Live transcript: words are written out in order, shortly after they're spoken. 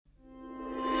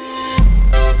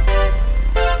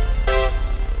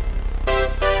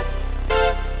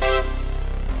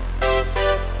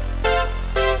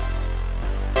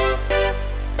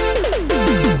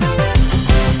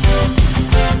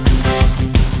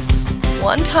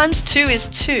1 times 2 is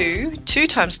 2. 2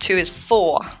 times 2 is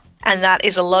 4. And that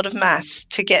is a lot of maths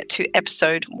to get to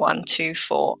episode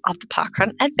 124 of the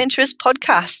Parkrun Adventurers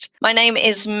podcast. My name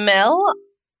is Mel.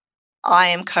 I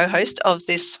am co-host of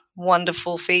this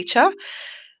wonderful feature.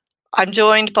 I'm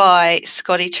joined by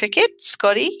Scotty Trickett.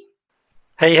 Scotty.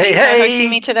 Hey. Co-hosting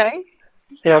me today.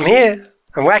 Yeah, I'm here.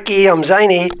 I'm wacky. I'm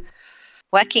zany.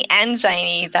 Wacky and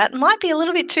zany. That might be a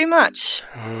little bit too much.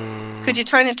 Could you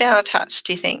tone it down a touch,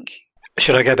 do you think?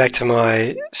 Should I go back to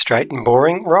my straight and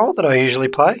boring role that I usually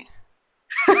play?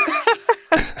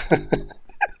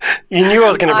 You knew I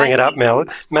was going to bring it up, Mel.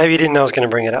 Maybe you didn't know I was going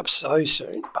to bring it up so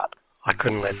soon, but I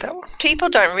couldn't let that one. People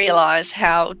don't realise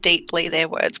how deeply their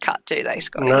words cut, do they,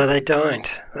 Scotty? No, they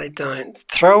don't. They don't.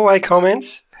 Throwaway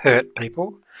comments hurt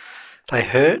people. They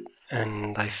hurt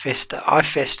and they fester. I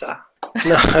fester.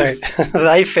 No,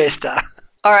 they fester.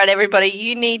 All right, everybody,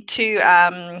 you need to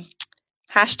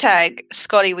hashtag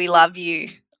Scotty we love you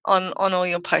on all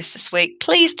your posts this week.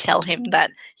 Please tell him that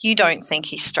you don't think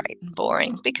he's straight and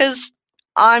boring, because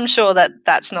I'm sure that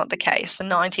that's not the case for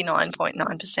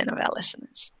 99.9% of our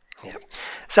listeners. Yeah.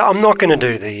 So I'm not going to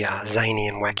do the zany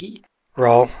and wacky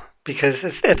role because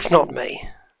it's not me.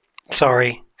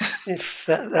 Sorry. If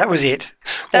that was it.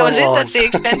 That was it? That's the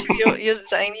extent of your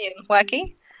zany and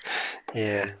wacky?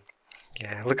 Yeah.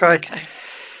 Look, okay.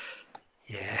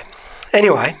 Yeah.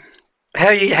 Anyway, how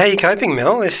are you coping,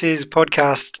 Mel? This is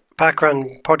Parkrun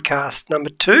podcast number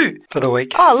 2 for the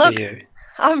week. Oh, look, for you.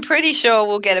 I'm pretty sure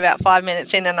we'll get about 5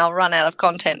 minutes in and I'll run out of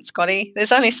content, Scotty.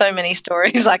 There's only so many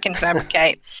stories I can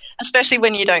fabricate, especially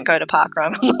when you don't go to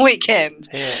parkrun on the weekend.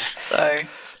 Yeah.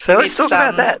 So let's talk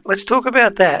about that. Let's talk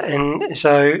about that. And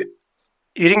so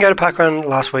you didn't go to parkrun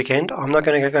last weekend. I'm not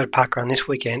going to go to parkrun this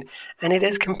weekend. And it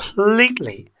has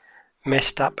completely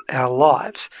messed up our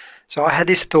lives. So I had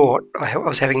this thought. I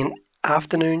was having an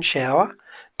afternoon shower.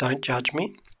 Don't judge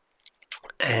me.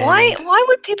 And why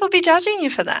would people be judging you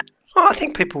for that? I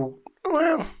think people,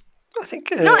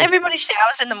 not everybody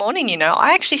showers in the morning, you know.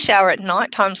 I actually shower at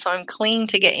night time, so I'm clean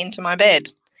to get into my bed.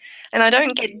 And I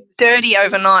don't get dirty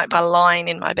overnight by lying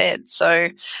in my bed, so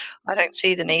I don't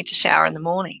see the need to shower in the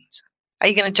mornings. Are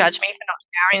you going to judge me for not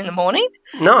showering in the morning?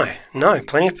 No,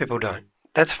 plenty of people don't.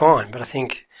 That's fine, but I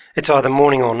think it's either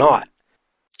morning or night.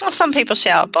 Well, some people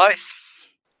shower both.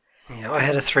 Yeah, I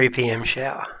had a 3 p.m.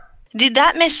 shower. Did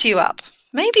that mess you up?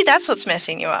 Maybe that's what's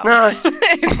messing you up. No.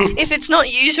 If it's not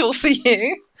usual for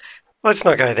you. Let's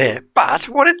not go there. But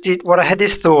what I had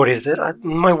this thought is that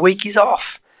my week is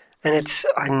off. And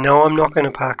I know I'm not going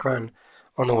to parkrun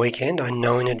on the weekend. I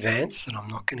know in advance that I'm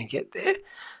not going to get there.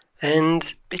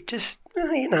 And it just,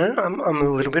 I'm a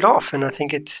little bit off. And I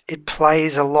think it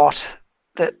plays a lot,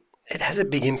 that it has a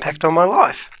big impact on my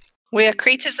life. We are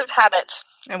creatures of habit,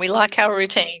 and we like our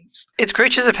routines. It's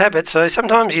creatures of habit, so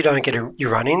sometimes you don't get your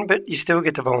run in, but you still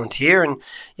get to volunteer and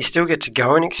you still get to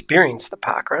go and experience the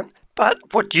parkrun. But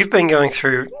what you've been going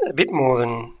through a bit more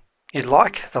than you'd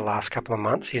like the last couple of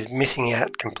months is missing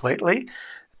out completely.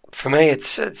 For me,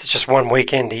 it's just one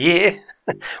weekend a year.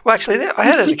 Well, actually, I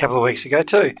had it a couple of weeks ago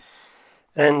too.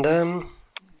 And, I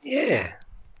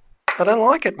don't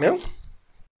like it, Mel.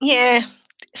 Yeah.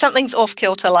 Something's off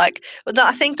kilter. I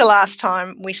think the last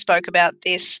time we spoke about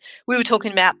this, we were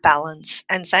talking about balance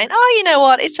and saying, oh, you know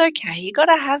what, it's okay. You got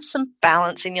to have some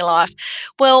balance in your life.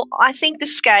 Well, I think the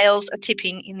scales are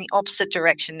tipping in the opposite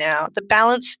direction now. The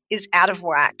balance is out of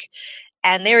whack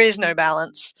and there is no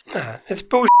balance. No, it's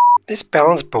bullshit. This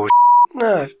balance bullshit.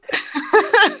 No.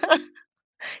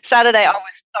 Saturday I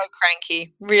was so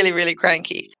cranky, really, really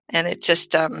cranky. And it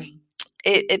just,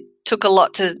 it took a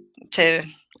lot to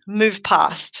move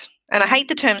past. And I hate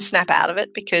the term snap out of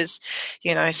it because,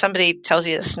 somebody tells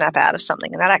you to snap out of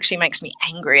something and that actually makes me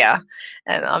angrier.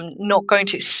 And I'm not going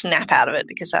to snap out of it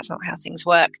because that's not how things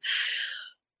work.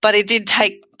 But it did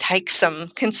take some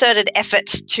concerted effort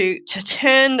to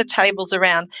turn the tables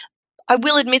around. I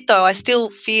will admit, though, I still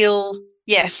feel,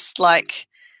 like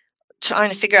trying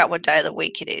to figure out what day of the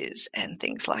week it is and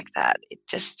things like that.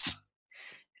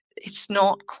 It's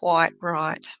not quite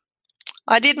right.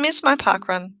 I did miss my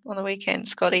parkrun on the weekend,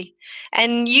 Scotty.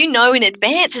 And in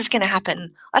advance it's going to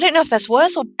happen. I don't know if that's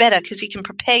worse or better because you can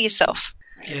prepare yourself.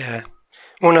 Yeah.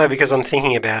 Well, no, because I'm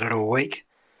thinking about it all week,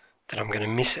 that I'm going to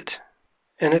miss it.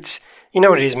 And it's, you know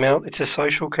what it is, Mel? It's the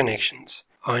social connections.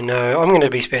 I know I'm going to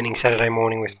be spending Saturday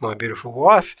morning with my beautiful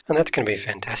wife, and that's going to be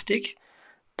fantastic.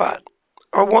 But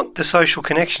I want the social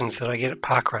connections that I get at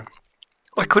parkrun.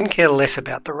 I couldn't care less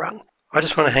about the run. I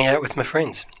just want to hang out with my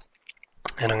friends.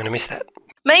 And I'm going to miss that.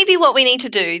 Maybe what we need to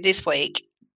do this week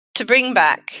to bring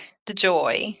back the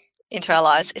joy into our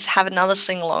lives is have another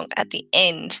sing-along at the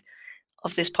end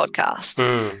of this podcast.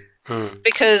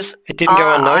 because It didn't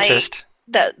go unnoticed.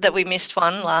 that we missed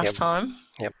one last time.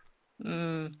 Yep.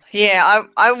 Yeah,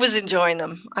 I was enjoying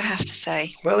them, I have to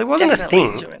say. Well, it wasn't Definitely a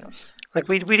thing. enjoying them. Like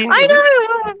we didn't. I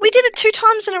know. We did it 2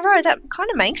 times in a row. That kind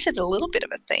of makes it a little bit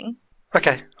of a thing.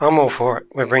 Okay, I'm all for it.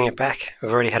 We're bringing it back.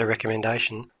 We've already had a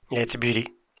recommendation. Yeah, it's a beauty.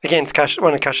 Again, it's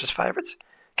one of Kush's favourites.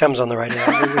 Comes on the radio.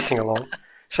 We sing along.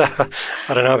 So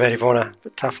I don't know about Ivana,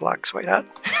 but tough luck, sweetheart.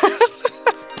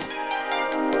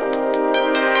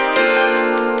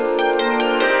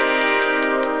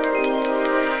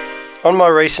 On my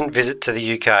recent visit to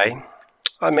the UK,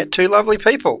 I met 2 lovely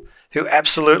people who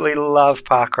absolutely love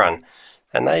parkrun,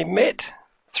 and they met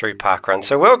through parkrun.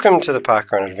 So welcome to the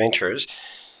Parkrun Adventurers,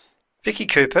 Vicky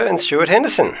Cooper and Stuart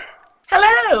Henderson.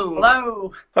 Hello.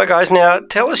 Hello. Hi guys, now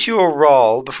tell us your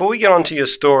role, before we get on to your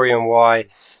story and why,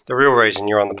 the real reason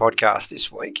you're on the podcast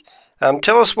this week.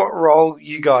 Tell us what role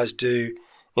you guys do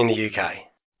in the UK.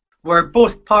 We're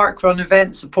both parkrun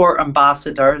event support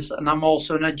ambassadors, and I'm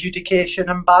also an adjudication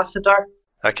ambassador.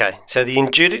 Okay, so the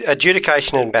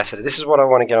adjudication ambassador, this is what I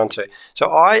want to get onto.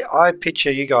 So I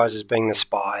picture you guys as being the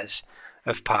spies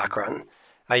of parkrun.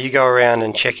 You go around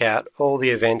and check out all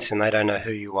the events and they don't know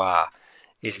who you are.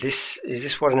 Is this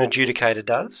what an adjudicator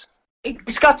does?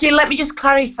 Scotty, let me just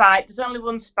clarify. There's only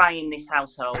one spy in this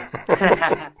household.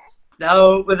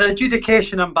 No, with the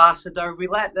adjudication ambassador, we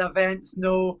let the events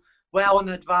know well in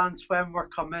advance when we're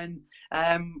coming.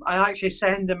 I actually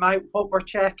send them out what we're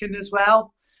checking as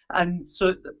well. And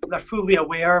so they're fully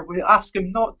aware. We ask them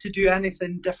not to do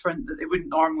anything different that they wouldn't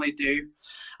normally do.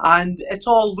 And it's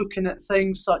all looking at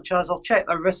things such as I'll check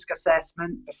their risk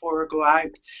assessment before we go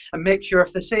out and make sure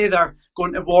if they say they're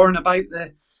going to warn about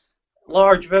the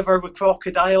large river with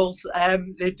crocodiles,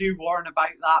 they do warn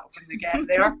about that when they get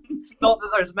there. Not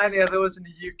that there's many of those in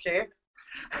the UK.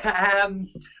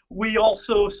 We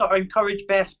also sort of encourage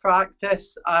best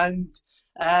practice and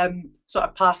sort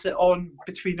of pass it on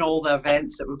between all the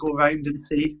events that we go around and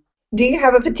see. Do you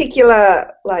have a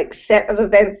particular set of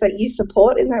events that you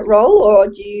support in that role, or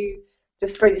do you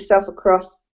just spread yourself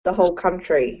across the whole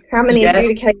country? How many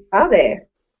adjudicators are there?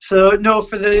 So no,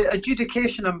 for the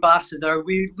adjudication ambassador,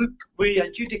 we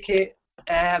adjudicate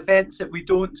events that we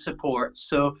don't support.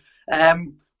 So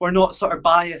we're not sort of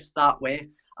biased that way.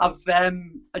 I've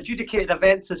adjudicated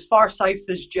events as far south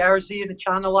as Jersey in the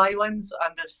Channel Islands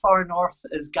and as far north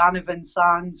as Ganavan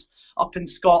Sands up in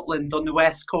Scotland on the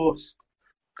west coast.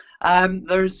 I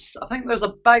think there's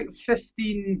about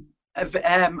 15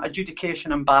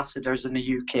 adjudication ambassadors in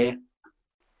the UK.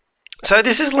 So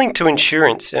this is linked to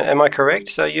insurance, am I correct?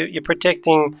 So you're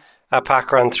protecting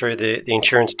parkrun through the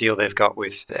insurance deal they've got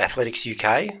with Athletics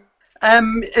UK?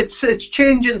 It's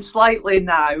changing slightly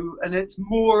now, and it's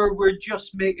more we're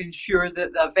just making sure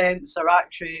that the events are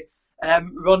actually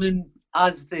running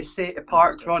as they say to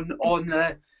parkrun on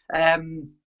the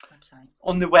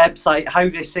website, how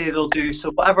they say they'll do.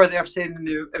 So whatever they're saying in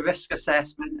the risk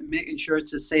assessment and making sure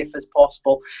it's as safe as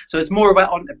possible. So it's more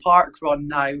about onto parkrun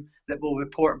now that we'll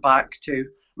report back to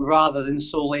rather than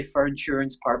solely for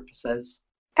insurance purposes.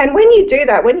 And when you do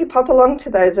that, when you pop along to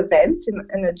those events in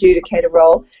an adjudicator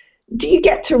role, do you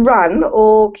get to run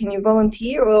or can you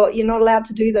volunteer, or you're not allowed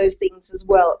to do those things as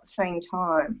well at the same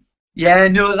time? Yeah,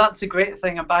 no, that's a great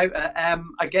thing about it.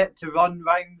 I get to run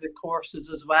around the courses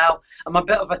as well. I'm a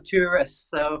bit of a tourist,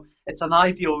 so it's an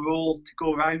ideal role to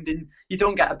go around, and you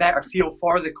don't get a better feel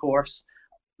for the course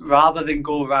rather than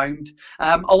go around.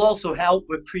 I'll also help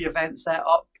with pre-event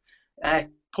setup,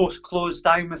 post-close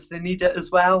down if they need it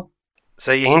as well.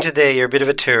 So you hinted there you're a bit of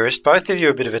a tourist. Both of you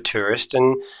are a bit of a tourist,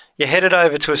 and you headed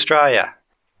over to Australia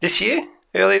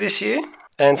early this year,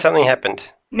 and something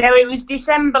happened. No, it was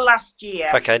December last year.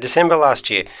 Okay, December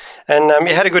last year. And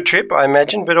you had a good trip, I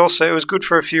imagine, but also it was good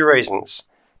for a few reasons.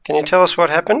 Can you tell us what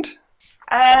happened?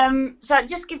 So I'll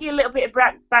just give you a little bit of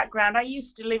background. I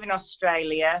used to live in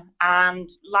Australia, and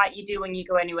like you do when you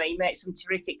go anywhere, you make some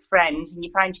terrific friends and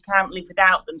you find you can't live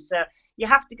without them. So you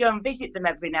have to go and visit them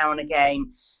every now and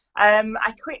again.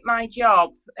 I quit my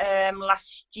job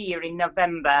last year in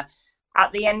November.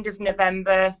 At the end of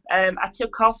November, I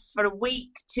took off for a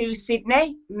week to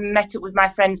Sydney, met up with my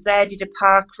friends there, did a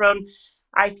park run.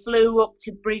 I flew up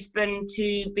to Brisbane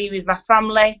to be with my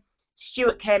family.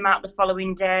 Stuart came out the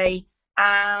following day,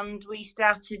 and we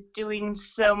started doing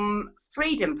some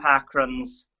freedom park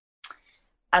runs.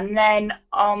 And then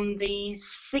on the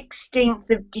 16th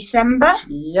of December,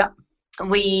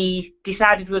 we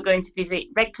decided we were going to visit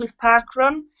Redcliffe Park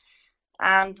Run,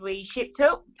 and we shipped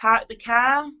up, parked the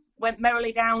car, went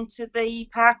merrily down to the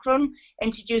park run,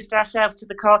 introduced ourselves to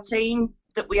the core team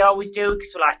that we always do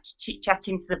because we like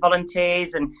chit-chatting to the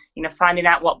volunteers and finding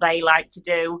out what they like to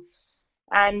do.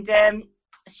 And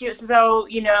Stuart says, oh,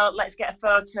 let's get a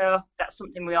photo. That's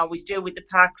something we always do with the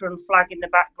parkrun flag in the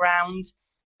background.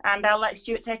 And I'll let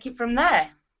Stuart take it from there.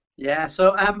 Yeah,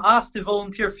 so asked the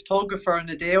volunteer photographer on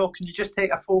the day, oh, can you just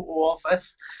take a photo of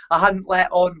us? I hadn't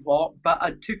let on what, but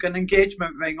I took an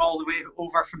engagement ring all the way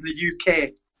over from the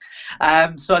UK.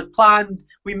 So I'd planned,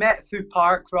 we met through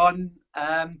parkrun.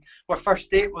 Our first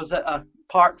date was at a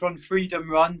parkrun freedom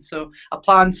run, so I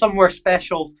planned somewhere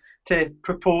special to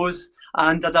propose,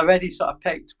 and I'd already sort of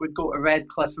picked, would go to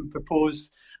Redcliffe and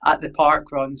propose at the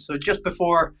parkrun. So just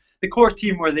before the core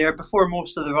team were there, before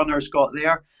most of the runners got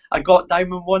there, I got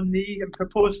down on one knee and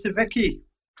proposed to Vicky.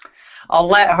 I'll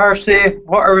let her say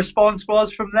what her response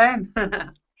was from then.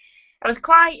 I was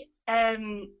quite, I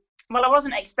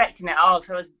wasn't expecting it at all,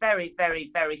 so I was very,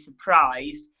 very, very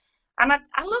surprised. And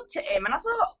I looked at him and I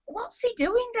thought, what's he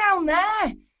doing down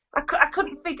there? I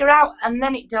couldn't figure out, and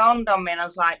then it dawned on me and I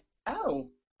was like, oh,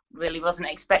 really wasn't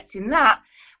expecting that.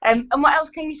 And what else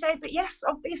can you say? But yes,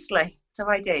 obviously. So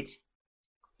I did.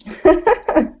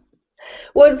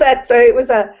 Was that, so it was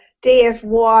a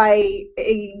DFYER?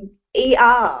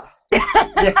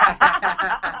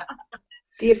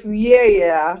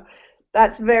 Yeah.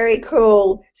 That's very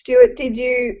cool. Stuart,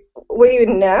 were you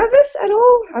nervous at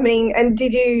all? I mean, and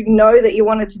did you know that you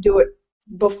wanted to do it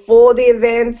before the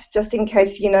event, just in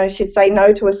case, she'd say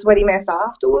no to a sweaty mess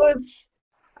afterwards?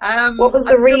 What was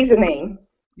the reasoning?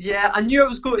 Yeah, I knew I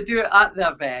was going to do it at the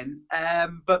event,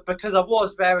 but because I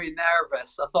was very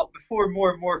nervous, I thought before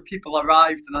more and more people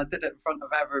arrived, and I did it in front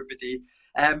of everybody,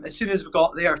 as soon as we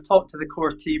got there, talked to the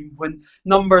core team, when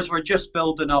numbers were just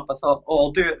building up, I thought, oh,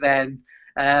 I'll do it then,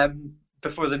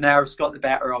 before the nerves got the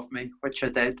better of me, which I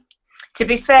did. To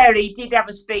be fair, he did have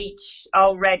a speech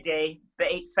already, but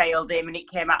it failed him and it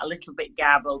came out a little bit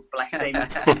garbled, bless him.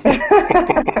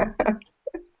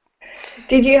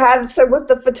 Was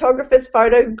the photographer's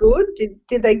photo good?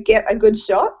 Did they get a good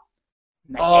shot?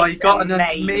 Oh, he got an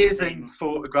amazing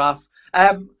photograph.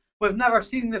 We've never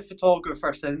seen the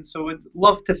photographer since, so we'd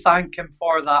love to thank him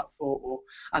for that photo.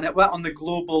 And it went on the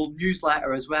global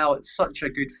newsletter as well. It's such a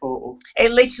good photo.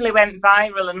 It literally went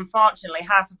viral, and unfortunately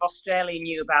half of Australia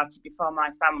knew about it before my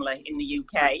family in the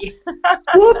UK.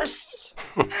 Whoops.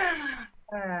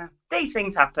 These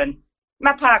things happen.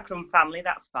 My parkrun family,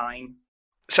 that's fine.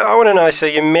 So I want to know, so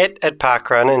you met at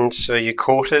parkrun and so you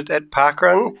courted at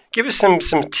parkrun. Give us some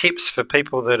tips for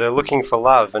people that are looking for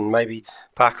love, and maybe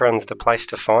parkrun's the place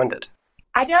to find it.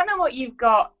 I don't know what you've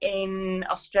got in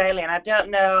Australia, and I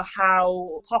don't know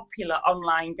how popular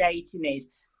online dating is,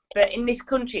 but in this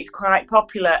country it's quite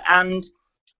popular. And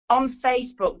on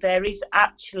Facebook there is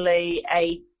actually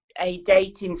a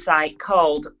dating site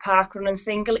called Parkrun and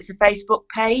Single. It's a Facebook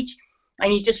page,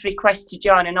 and you just request to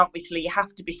join, and obviously you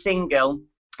have to be single.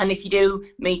 And if you do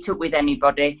meet up with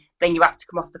anybody, then you have to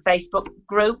come off the Facebook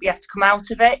group. You have to come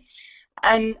out of it.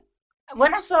 And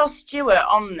when I saw Stuart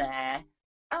on there,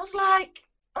 I was like,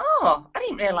 oh, I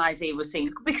didn't realise he was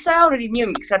single, because I already knew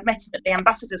him because I'd met him at the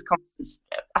Ambassadors Conference,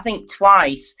 I think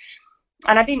twice.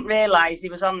 And I didn't realise he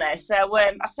was on there. So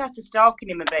I started stalking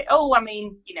him a bit. Oh, I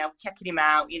mean, checking him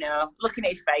out, looking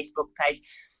at his Facebook page.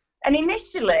 And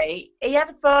initially, he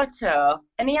had a photo,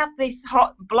 and he had this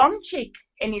hot blonde chick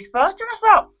in his photo. And I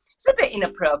thought, it's a bit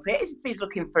inappropriate if he's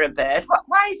looking for a bird.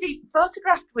 Why is he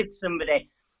photographed with somebody?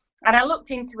 And I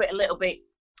looked into it a little bit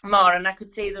more, and I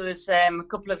could see there was a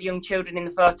couple of young children in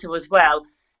the photo as well.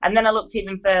 And then I looked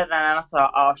even further, and I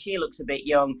thought, oh, she looks a bit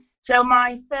young. So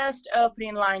my first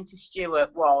opening line to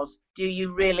Stuart was, do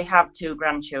you really have 2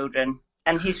 grandchildren?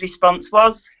 And his response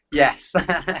was, yes.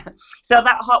 So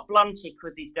that hot blonde chick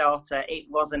was his daughter. It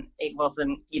wasn't,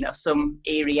 some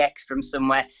eerie ex from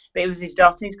somewhere, but it was his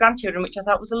daughter and his grandchildren, which I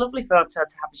thought was a lovely photo to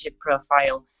have as your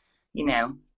profile,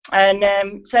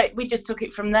 And so we just took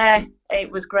it from there. It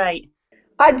was great.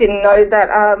 I didn't know that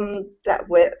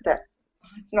that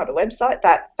it's not a website,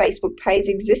 that Facebook page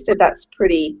existed. That's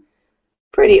pretty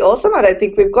awesome. I don't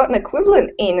think we've got an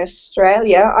equivalent in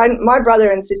Australia. My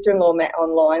brother and sister-in-law met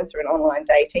online through an online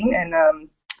dating, and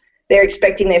they're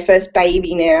expecting their first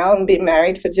baby now and been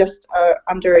married for just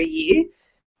under a year.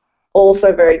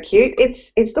 Also very cute.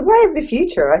 It's the way of the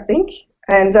future, I think.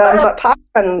 And but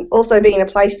parkrun also being a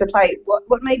place to play.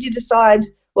 What made you decide?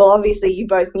 Well, obviously you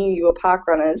both knew you were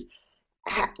parkrunners.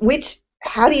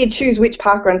 How do you choose which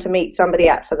parkrun to meet somebody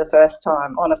at for the first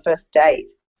time on a first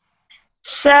date?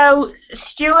 So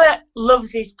Stuart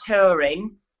loves his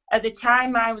touring. At the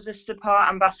time I was a support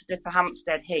ambassador for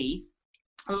Hampstead Heath.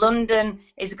 London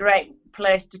is a great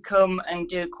place to come and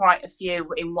do quite a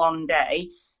few in one day.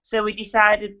 So we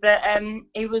decided that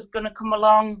he was going to come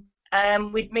along.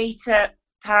 We'd meet at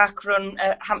parkrun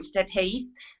at Hampstead Heath.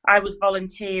 I was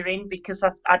volunteering because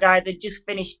I'd either just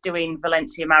finished doing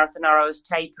Valencia Marathon or I was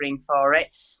tapering for it.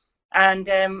 And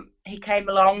he came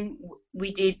along.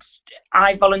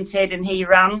 I volunteered and he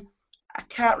ran. I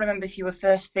can't remember if you were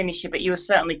first finisher, but you were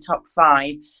certainly top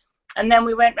 5. And then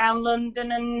we went round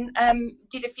London and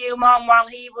did a few more. And while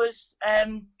he was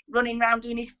running around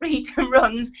doing his freedom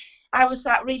runs, I was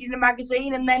sat reading a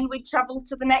magazine, and then we'd travel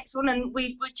to the next one, and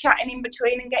we were chatting in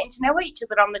between and getting to know each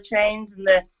other on the trains and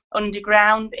the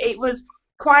underground. It was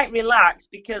quite relaxed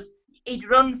because he'd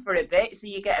run for a bit, so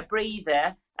you get a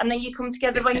breather, and then you come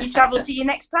together when you travel to your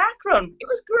next parkrun. It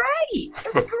was great. It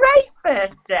was a great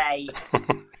first day.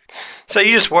 So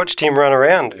you just watched him run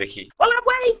around, Vicky? Well, I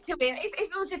waved to him. If it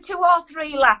was a 2 or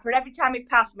 3 lapper, every time he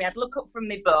passed me, I'd look up from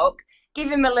my book,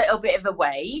 give him a little bit of a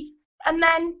wave, and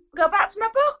then go back to my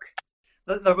book.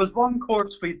 There was one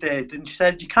course we did, and she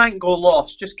said, you can't go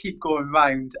lost, just keep going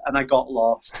round, and I got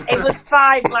lost. It was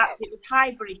 5 laps. It was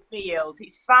Highbury Field.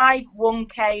 It's 5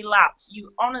 1K laps.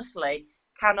 You honestly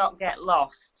cannot get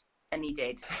lost. And he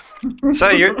did. So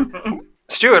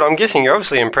Stuart, I'm guessing you're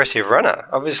obviously an impressive runner.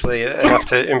 Obviously enough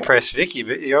to impress Vicky,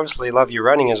 but you obviously love your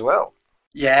running as well.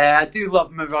 Yeah, I do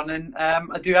love my running.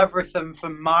 I do everything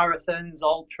from marathons,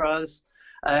 ultras,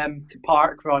 to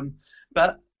parkrun.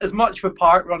 But as much with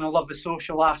parkrun, I love the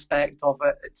social aspect of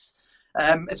it.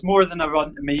 It's more than a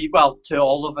run to me, well, to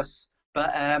all of us.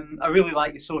 But I really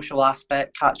like the social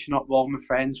aspect, catching up with all my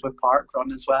friends with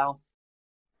parkrun as well.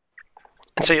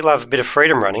 And so you love a bit of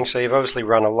freedom running. So you've obviously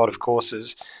run a lot of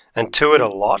courses and toured a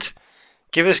lot.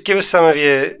 Give us some of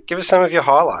your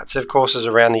highlights of courses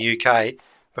around the UK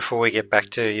before we get back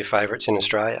to your favourites in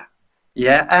Australia.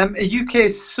 Yeah, the UK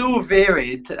is so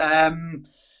varied.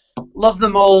 Love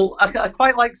them all. I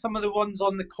quite like some of the ones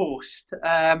on the coast.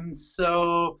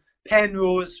 So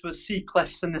Penrose was Sea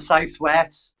Cliffs in the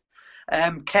southwest.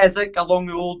 Keswick along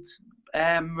the old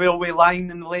railway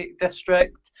line in the Lake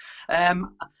District.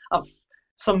 I've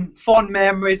some fond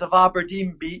memories of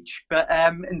Aberdeen Beach, but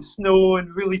in snow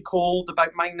and really cold,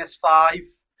 about -5.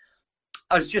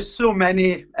 There's just so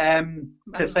many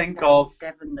to think of.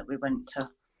 Devon that we went to.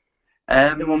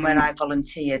 The one where I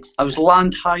volunteered. I was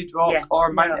Land Hyde-Rock, Yeah,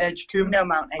 or Mount Edgecombe. No,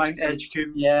 Mount Edgecombe. Mount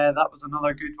Edgecombe, yeah, that was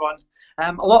another good one.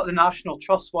 A lot of the National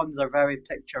Trust ones are very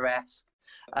picturesque.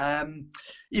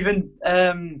 Even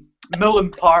Millen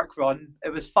Park Run, it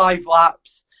was 5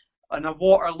 laps on a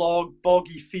waterlogged,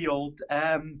 boggy field.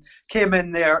 Came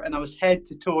in there and I was head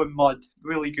to toe in mud.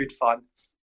 Really good fun.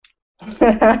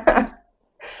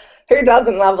 Who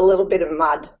doesn't love a little bit of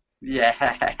mud?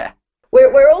 Yeah.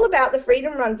 We're all about the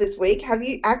freedom runs this week. Have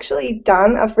you actually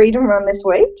done a freedom run this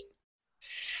week?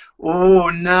 Oh,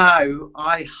 no,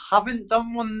 I haven't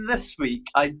done one this week.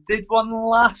 I did one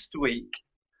last week.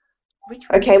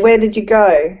 Okay, where did you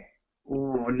go?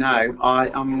 Oh, no, I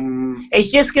am...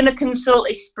 He's just going to consult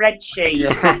his spreadsheet.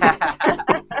 Yeah.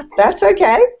 That's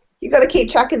okay. You've got to keep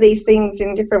track of these things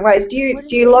in different ways. Do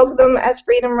you log them as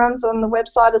freedom runs on the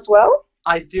website as well?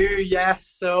 I do,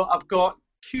 yes. So I've got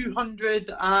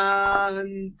 200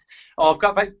 and... I've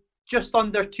got about just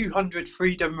under 200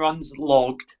 freedom runs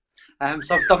logged.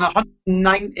 So I've done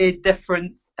 190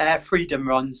 different freedom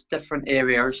runs, different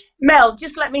areas. Mel,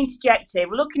 just let me interject here.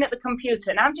 We're looking at the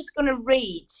computer and I'm just going to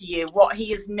read to you what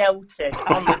he has noted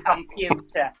on the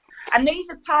computer. And these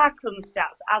are parkrun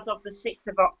stats as of the 6th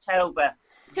of October.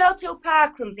 Total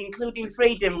parkruns including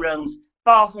freedom runs,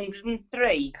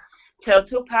 403.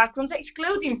 Total parkruns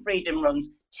excluding freedom runs,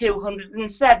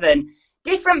 207.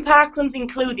 Different parkruns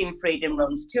including freedom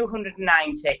runs,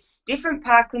 290. Different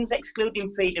parkruns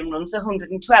excluding freedom runs,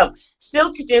 112.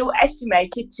 Still to do,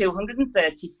 estimated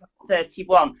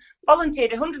 231.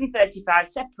 Volunteered 135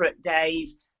 separate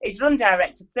days. Is run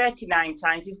directed 39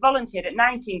 times. Is volunteered at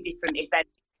 19 different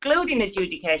events, including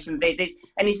adjudication visits,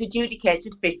 and is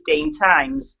adjudicated 15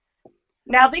 times.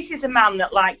 Now, this is a man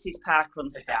that likes his parkrun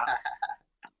stats.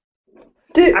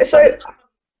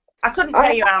 I couldn't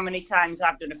tell you how many times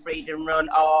I've done a freedom run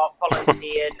or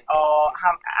volunteered or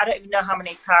I don't even know how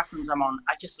many parkruns I'm on.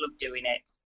 I just love doing it.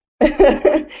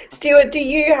 Stuart, do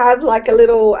you have like a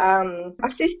little a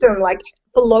system like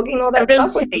for logging all that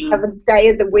stuff? Or do you have a day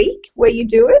of the week where you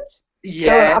do it?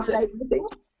 Yeah. Update everything?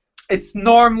 It's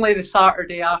normally the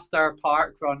Saturday after a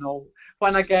parkrun.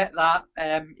 When I get that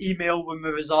email with my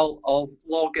result, I'll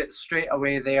log it straight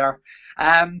away there.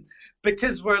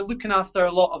 Because we're looking after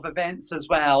a lot of events as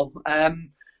well.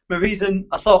 My reason,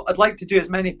 I thought I'd like to do as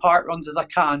many park runs as I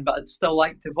can, but I'd still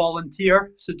like to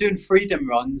volunteer. So doing freedom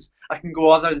runs, I can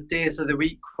go other days of the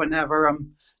week whenever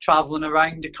I'm travelling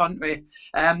around the country.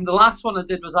 The last one I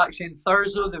did was actually in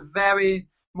Thurso, the very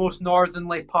most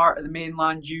northerly part of the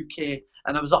mainland UK.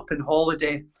 and I was up in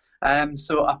holiday.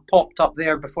 So I popped up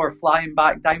there before flying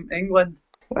back down to England.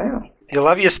 Wow. You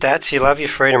love your stats, you love your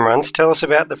freedom runs. Tell us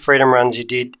about the freedom runs you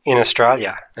did in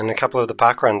Australia and a couple of the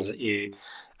park runs that you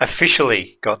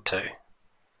officially got to.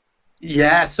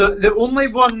 Yeah, so the only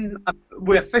one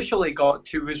we officially got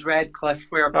to was Redcliffe,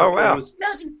 where I proposed.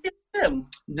 No, didn't you do?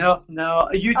 No,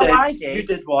 you did. I did. You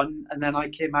did one, and then I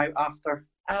came out after.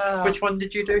 Which one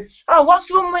did you do? Oh, what's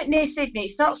the one near Sydney?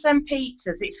 It's not St.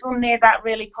 Peter's. It's one near that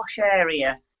really posh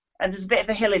area. And there's a bit of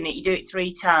a hill in it. You do it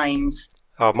 3 times.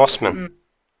 Oh, Mossman.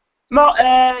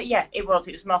 Yeah, it was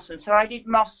Mossman. So I did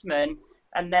Mossman,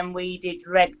 and then we did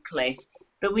Redcliffe.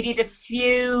 But we did a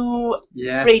few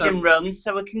freedom runs,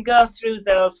 so we can go through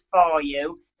those for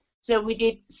you. So we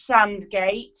did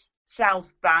Sandgate,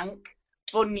 South Bank,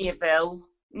 Bunyaville,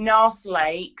 North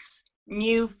Lakes,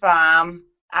 New Farm,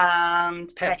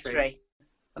 and Petrie.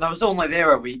 And I was only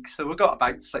there a week, so we got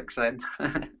about 6 in.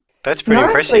 That's pretty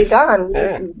Nicely impressive.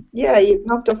 done. Yeah, you've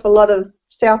knocked off a lot of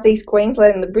Southeast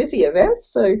Queensland and the Brizzy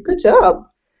events, so good job.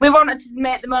 We wanted to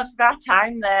make the most of our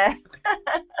time there.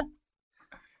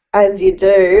 As you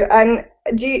do. And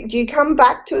do you come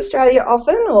back to Australia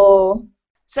often, or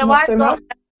so not I've so got much?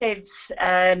 relatives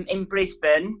in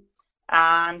Brisbane,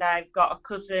 and I've got a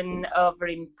cousin over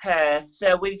in Perth.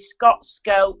 So we've got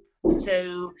scope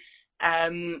to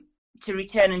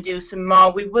return and do some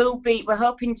more. We're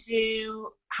hoping to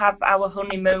have our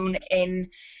honeymoon in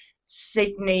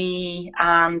Sydney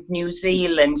and New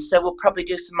Zealand, so we'll probably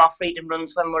do some more freedom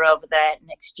runs when we're over there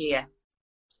next year.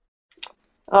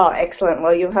 Oh, excellent.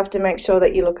 Well, you'll have to make sure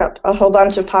that you look up a whole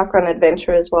bunch of parkrun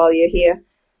adventurers while you're here.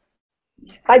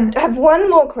 I have one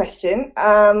more question,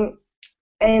 and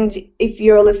if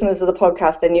you're listeners of the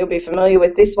podcast, then you'll be familiar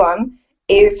with this one.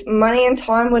 If money and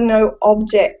time were no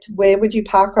object, where would you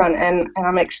parkrun? And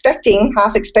I'm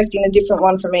half expecting a different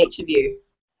one from each of you.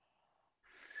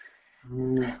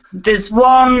 There's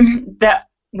one that,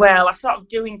 well, I sort of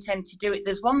do intend to do it.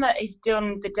 There's one that is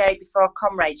done the day before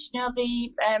Comrades. You know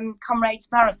the Comrades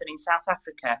Marathon in South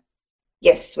Africa?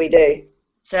 Yes, we do.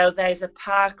 So there's a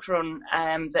parkrun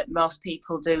that most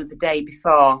people do the day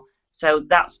before. So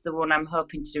that's the one I'm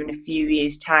hoping to do in a few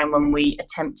years' time when we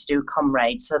attempt to do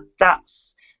Comrades. So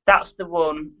that's the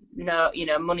one. No,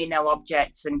 money no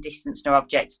objects and distance no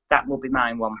objects. That will be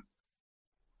my one.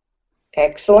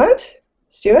 Excellent.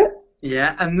 Stuart?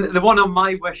 Yeah, and the one on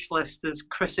my wish list is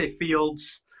Chrissy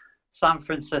Fields, San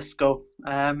Francisco.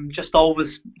 Just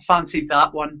always fancied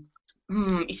that one.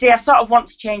 You see, I sort of want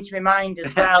to change my mind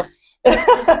as well.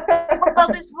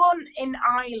 There's one in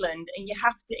Ireland, and you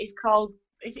have to. It's called.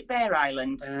 Is it Bear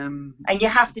Island? And you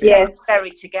have to take a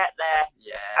ferry to get there.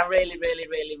 Yeah. I really, really,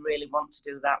 really, really want to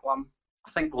do that one. I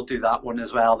think we'll do that one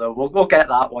as well, though. We'll get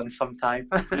that one sometime.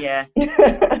 Yeah.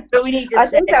 But we need to. I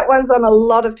think that one's on a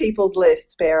lot of people's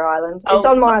lists, Bear Island. It's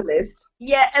on my list.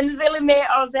 Yeah, and Zillimate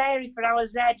Ozeri for our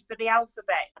Z for the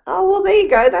alphabet. Oh, well, there you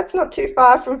go. That's not too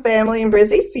far from family in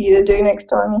Brizzy for you to do next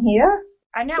time you're here.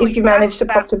 I know. If you manage to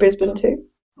pop to Brisbane too.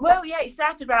 Well, yeah, it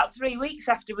started about 3 weeks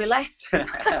after we left.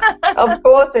 Of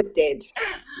course it did.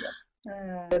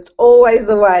 It's always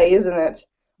the way, isn't it?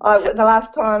 The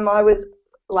last time I was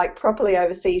properly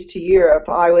overseas to Europe,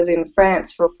 I was in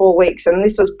France for 4 weeks, and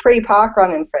this was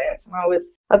pre-parkrun in France. And I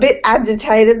was a bit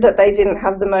agitated that they didn't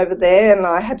have them over there, and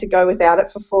I had to go without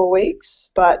it for 4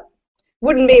 weeks. But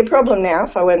wouldn't be a problem now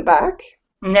if I went back.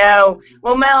 No.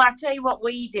 Well, Mel, I tell you what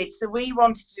we did. So we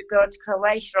wanted to go to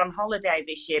Croatia on holiday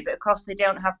this year, but of course they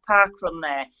don't have parkrun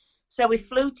there. So we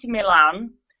flew to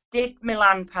Milan, did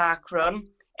Milan parkrun.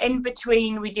 In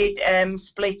between, we did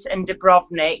Split and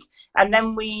Dubrovnik, and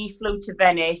then we flew to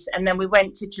Venice, and then we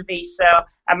went to Treviso.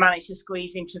 I managed to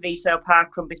squeeze in Treviso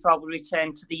parkrun before we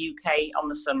returned to the UK on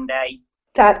the Sunday.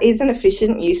 That is an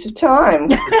efficient use of time.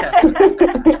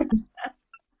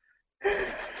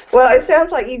 Well, it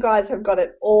sounds like you guys have got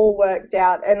it all worked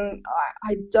out, and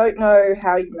I don't know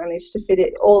how you managed to fit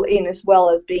it all in as well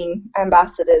as being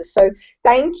ambassadors. So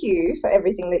thank you for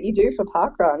everything that you do for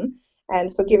Parkrun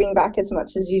and for giving back as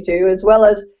much as you do, as well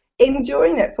as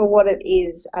enjoying it for what it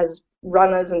is as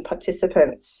runners and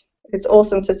participants. It's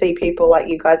awesome to see people like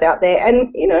you guys out there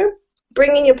and,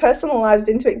 bringing your personal lives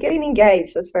into it, getting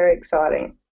engaged. That's very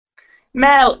exciting.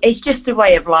 Mel, it's just a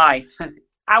way of life.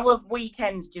 Our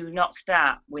weekends do not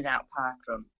start without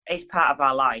parkrun. It's part of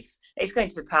our life. It's going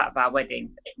to be part of our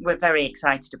wedding. We're very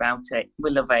excited about it.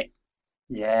 We love it.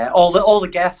 Yeah, all the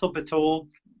guests will be told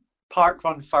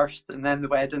parkrun first and then the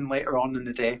wedding later on in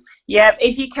the day. Yeah,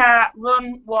 if you can't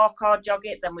run, walk or jog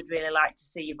it, then we'd really like to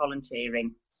see you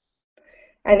volunteering.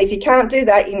 And if you can't do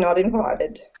that, you're not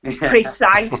invited.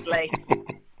 Precisely.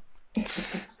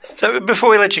 So before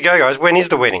we let you go, guys, when is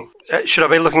the wedding? Should I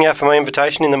be looking out for my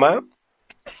invitation in the mail?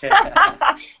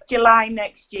 July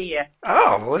next year.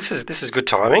 Oh, well, this is good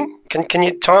timing. Can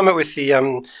you time it with the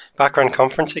parkrun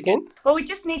conference again? Well, we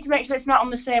just need to make sure it's not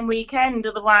on the same weekend.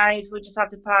 Otherwise, we'll just have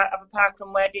to have a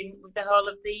parkrun wedding with the whole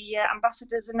of the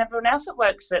ambassadors and everyone else that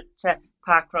works at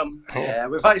parkrun. Yeah,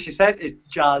 we've actually said to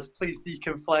Jazz, please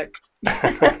deconflict.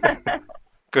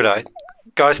 Good eye.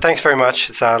 Guys, thanks very much.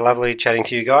 It's lovely chatting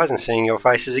to you guys and seeing your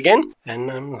faces again.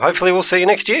 And hopefully we'll see you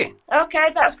next year. Okay,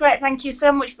 that's great. Thank you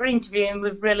so much for interviewing.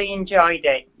 We've really enjoyed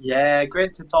it. Yeah,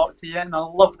 great to talk to you, and I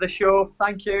love the show.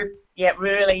 Thank you. Yeah, we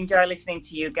really enjoy listening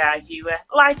to you guys. You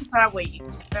light up our week.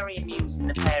 It's very amusing,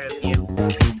 the pair of you.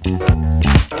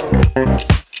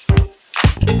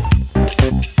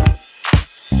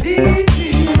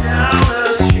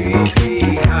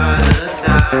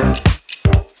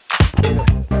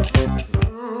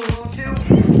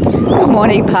 Good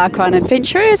morning, parkrun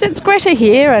adventurers. It's Grette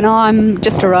here, and I'm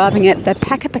just arriving at the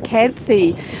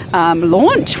Pakapakanthi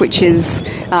launch, which is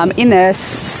in the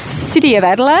city of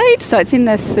Adelaide. So it's in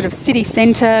the sort of city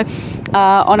centre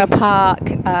on a park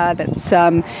that's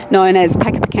known as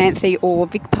Pakapakanthi or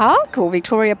Vic Park or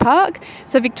Victoria Park.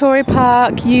 So Victoria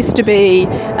Park used to be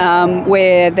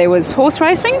where there was horse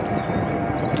racing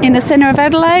in the centre of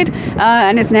Adelaide,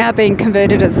 and is now being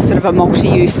converted as a sort of a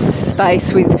multi-use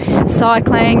space with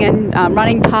cycling and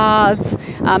running paths,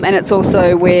 and it's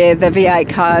also where the V8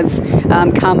 cars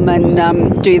come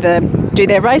and do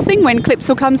their racing when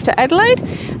Clipsal comes to Adelaide,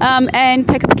 and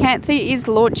Pakapakanthi is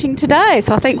launching today,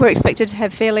 so I think we're expected to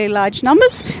have fairly large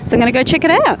numbers, so I'm going to go check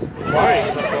it out.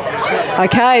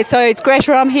 Okay, so it's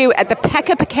Greta. I'm here at the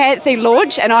Pakapakanthi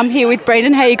launch, and I'm here with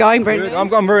Brendan. How are you going, Brendan?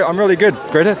 Good. I'm really good,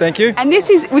 Greta. Thank you. And this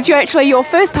was actually your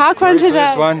first parkrun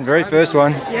today? Very first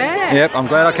one. Yeah. Yep. I'm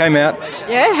glad I came out.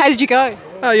 Yeah. How did you go?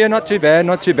 Oh yeah, not too bad.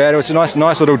 It was a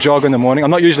nice little jog in the morning. I'm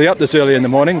not usually up this early in the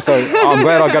morning, so I'm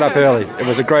glad I got up early. It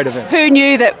was a great event. Who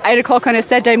knew that 8 o'clock on a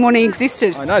Saturday morning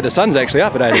existed? I know, the sun's actually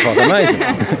up at 8 o'clock. Amazing.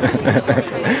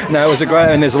 No, it was a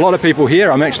great, and there's a lot of people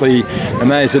here. I'm actually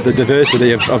amazed at the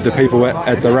diversity of the people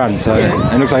at the run. So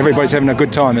and it looks like everybody's having a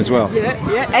good time as well.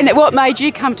 Yeah. And what made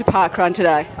you come to parkrun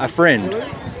today? A friend.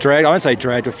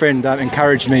 A friend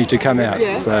encouraged me to come out.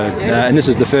 Yeah. So, and this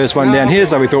is the first one down here,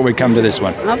 so we thought we'd come to this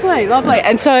one. Lovely.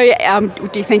 And so,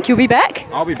 do you think you'll be back?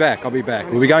 I'll be back.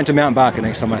 We'll be going to Mount Barker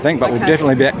next time, I think, but we'll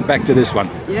definitely be back to this one.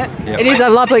 Yeah. It is a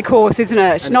lovely course, isn't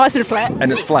it? Nice and flat.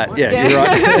 And it's flat, yeah. You're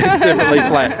right. It's definitely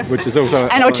flat, which is also...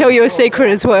 And I'll tell you a secret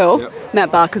as well. Yep.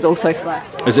 Mount Barker's also flat.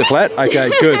 Is it flat?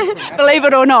 Okay, good. Believe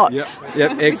it or not. Yep,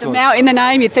 excellent. Now in the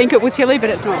name, you'd think it was hilly,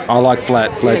 but it's not. I like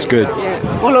flat. Flat's good.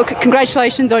 Yeah. Well, look,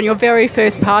 congratulations on your very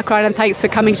first parkrun, and thanks for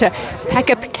coming to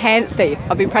Pakapakanthi.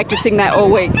 I've been practicing that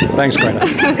all week. Thanks, Greta.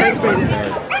 Thanks,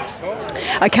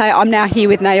 Greta. Okay, I'm now here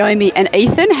with Naomi and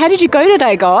Ethan. How did you go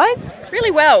today, guys?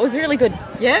 Really well. It was really good.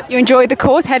 Yeah. You enjoyed the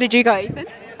course. How did you go, Ethan?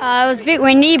 It was a bit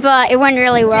windy, but it went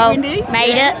really well. Windy?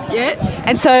 Made it. Yeah.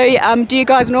 And so, do you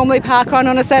guys normally parkrun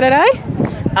on a Saturday?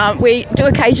 We do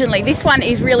occasionally. This one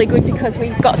is really good because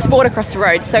we've got sport across the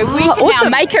road, so we can now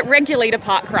make it regularly to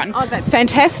parkrun. Oh, that's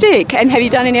fantastic. And have you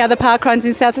done any other parkruns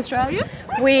in South Australia?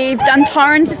 We've done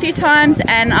Torrens a few times,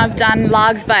 and I've done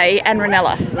Largs Bay and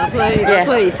Ranella.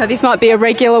 Lovely. So this might be a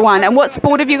regular one. And what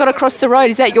sport have you got across the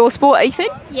road? Is that your sport, Ethan?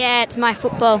 Yeah, it's my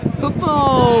football.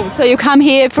 Football. So you'll come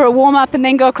here for a warm-up and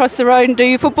then go across the road and do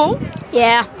your football?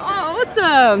 Yeah. Oh,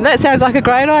 awesome. That sounds like a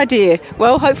great idea.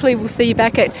 Well, hopefully we'll see you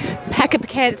back at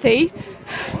Pakapakanthi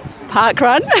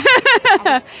parkrun.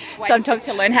 Sometime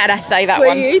to learn how to say that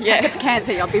one. Yeah.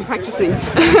 Pakapakanthi. I've been practicing.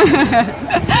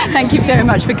 Thank you very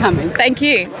much for coming. Thank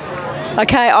you.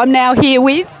 Okay, I'm now here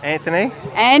with Anthony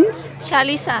and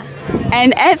Shalisa.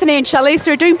 And Anthony and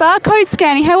Shalisa are doing barcode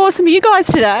scanning. How awesome are you guys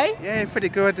today? Yeah, pretty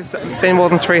good. There's been more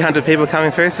than 300 people coming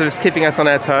through, so it's keeping us on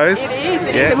our toes.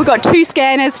 It is. We've got 2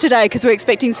 scanners today because we're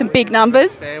expecting some big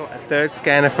numbers. A third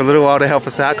scanner for a little while to help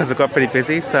us out because it got pretty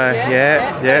busy. So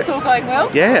yeah. It's all going well.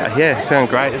 Yeah, it's going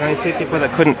great. There's only 2 people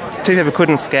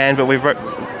couldn't scan, but we've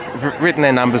written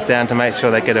their numbers down to make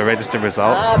sure they get a registered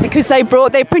results. Because they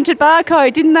brought their printed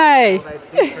barcode, didn't they?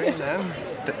 They did bring them.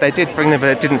 They did bring them, but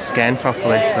it didn't scan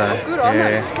properly. So good on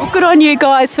them. Well, good on you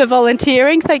guys for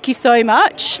volunteering. Thank you so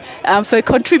much for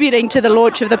contributing to the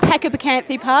launch of the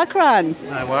Pakapakanthi parkrun.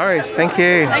 No worries. Thank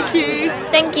you.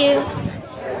 Thank you.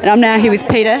 And I'm now here with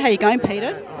Peter. How are you going,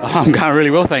 Peter? I'm going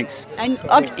really well, thanks. And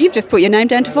you've just put your name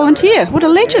down to volunteer. What a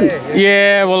legend.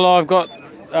 Yeah, well, I've got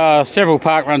several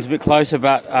parkruns a bit closer,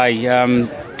 but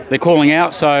they're calling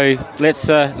out, so let's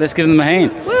give them a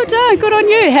hand. Well done, good on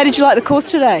you. How did you like the course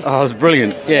today? Oh, it was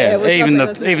brilliant. Yeah, it was even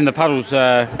lovely, even the puddles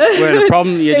weren't a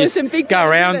problem. You There's just some big go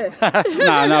puddles,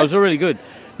 around. No, it was really good.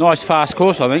 Nice, fast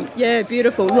course, I think. Yeah,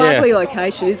 beautiful. Lovely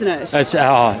location, isn't it? It's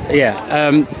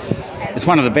it's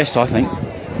one of the best, I think.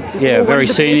 Yeah, very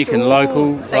scenic and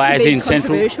local, as in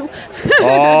central.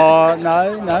 Oh,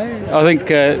 no. I think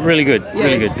really good,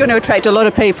 really good. It's going to attract a lot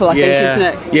of people, I think, isn't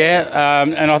it? Yeah,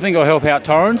 and I think I'll help out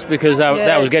Torrens because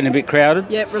that was getting a bit crowded.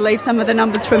 Yeah, relieve some of the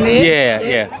numbers from there.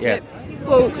 Yeah.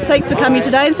 Well, thanks for coming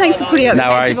today and thanks for putting up the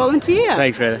hand to volunteer.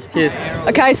 Thanks, Greta. Cheers.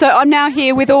 Okay, so I'm now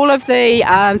here with all of the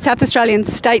South Australian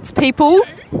states people.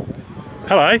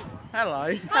 Hello.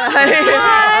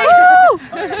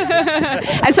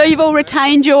 And so you've all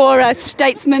retained your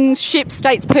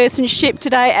statespersonship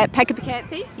today at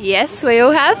Pakapakanthi? Yes, we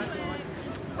all have.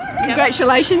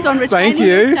 Congratulations on retaining Thank you.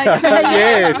 your state.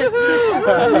 Yes.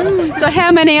 So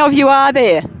how many of you are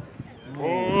there?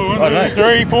 I don't know,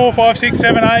 3, 4, 5, 6,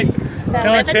 7, 8,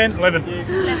 9, 10, 11.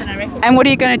 And what are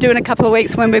you going to do in a couple of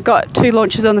weeks when we've got 2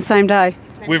 launches on the same day?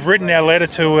 We've written our letter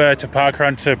to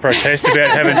Parkrun to protest about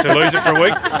having to lose it for a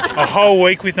week. A whole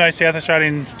week with no South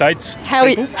Australian states. How are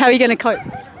you going to cope?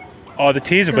 Oh, the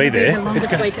tears will be there. The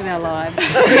longest week of our lives.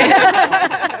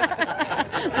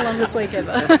 The longest week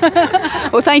ever.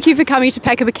 Well, thank you for coming to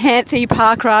Pakapakanthi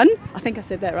Parkrun. I think I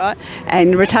said that right.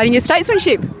 And retaining your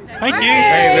statesmanship. Thank you.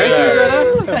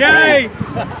 Greta. Yay!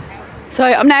 So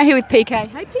I'm now here with PK.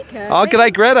 Hey, PK. Oh,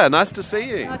 g'day, Greta. Nice to see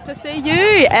you. Nice to see you.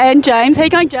 And James. How you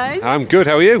going, James? I'm good.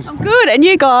 How are you? I'm good. And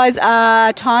you guys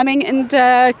are timing and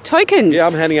tokens. Yeah,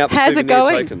 I'm handing out the How's souvenir it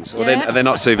going? tokens. Well, they're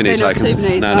not souvenir They're not tokens.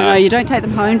 souvenirs. No. You don't take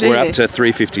them home, do you? We're up to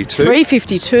 352.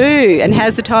 352. And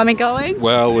how's the timing going?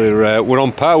 Well, we're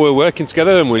on par. We're working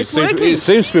together, and it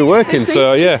seems to be working.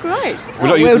 So yeah, great.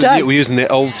 We're using the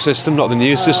old system, not the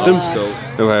new system. Old school.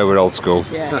 We're old school.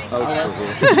 Yeah. Old school.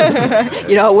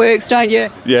 You know it works, don't you?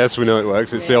 Yes, we know it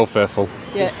works. It's the old faithful.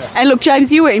 Yeah. And look,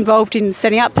 James, you were involved in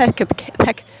setting up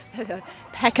Pakapakanthi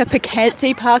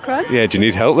Parkrun. Yeah. Do you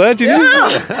need help there?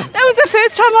 That was the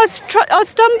first time I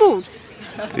stumbled.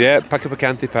 Yeah,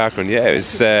 Pakapakanthi Parkrun. Yeah,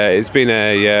 it's been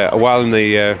a while in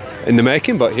the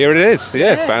making, but here it is.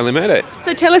 Yeah, finally made it.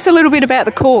 So tell us a little bit about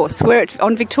the course. We're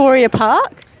on Victoria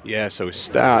Park. Yeah, so we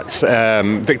start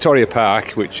Victoria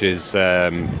Park, which is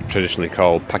traditionally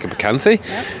called Pakapakanthi.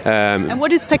 And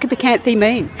what does Pakapakanthi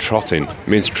mean? Trotting. It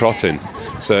means trotting.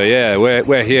 So yeah,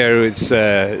 we're here. It's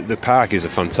the park is a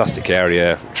fantastic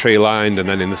area, tree lined, and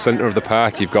then in the centre of the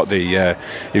park you've got the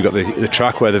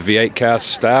track where the V8 cars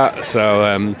start. So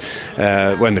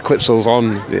when the Clipsal's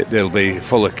on, it'll be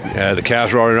full of the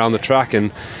cars roaring around the track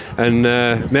and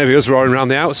maybe us roaring around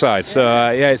the outside. So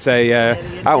it's a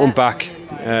out and back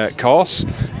course.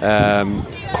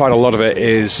 Quite a lot of it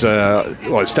is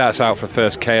it starts out for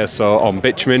first K or so on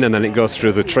bitumen, and then it goes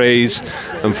through the trees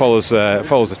and follows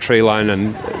the tree line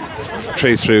and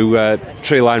trees through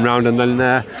tree line round, and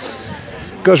then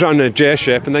goes around in a J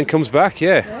shape and then comes back.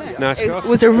 Nice course. It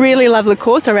was a really lovely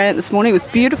course. I ran it this morning. It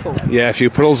was beautiful. Yeah, a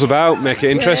few puddles about, make it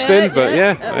interesting, but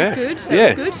that was good.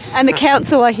 That was good. And the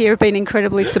council, I hear, have been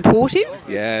incredibly supportive.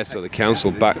 Yeah, so the council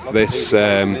backed this. We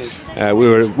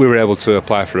were able to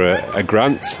apply for a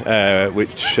grant,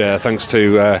 which thanks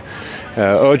to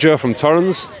Ojo from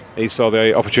Torrens, he saw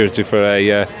the opportunity for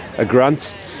a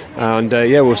grant, and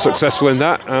we were successful in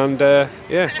that, and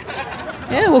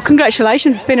Yeah, well,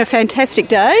 congratulations. It's been a fantastic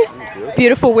day.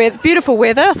 Beautiful weather.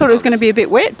 I thought it was going to be a bit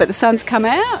wet, but the sun's come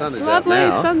out. The sun is lovely. Out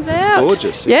now. Sun's out. It's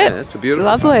gorgeous. Yeah, it's a beautiful.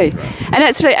 It's lovely. And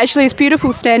actually, it's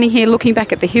beautiful standing here looking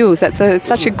back at the hills. It's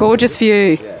such a gorgeous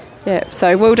view. Yeah.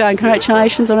 So well done.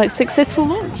 Congratulations on a successful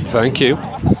launch. Thank you.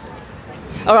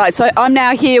 All right. So I'm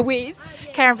now here with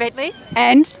Karen Bentley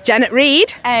and Janet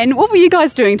Reid. And what were you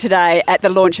guys doing today at the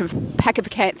launch of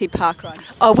Pakapakanthi Parkrun?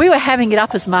 Oh, we were hamming it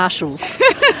up as marshals.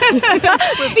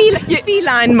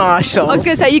 Feline marshals. I was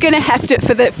going to say, you're going to have to,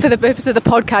 for the purpose of the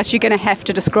podcast, you're going to have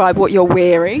to describe what you're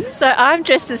wearing. So I'm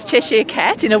dressed as Cheshire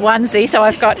Cat in a onesie. So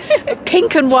I've got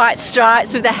pink and white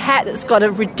stripes with a hat that's got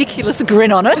a ridiculous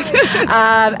grin on it.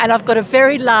 And I've got a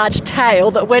very large tail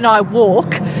that when I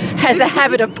walk has a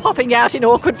habit of popping out in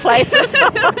awkward places.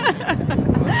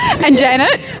 And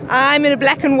Janet? I'm in a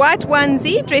black and white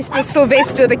onesie, dressed as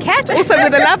Sylvester the cat, also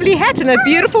with a lovely hat and a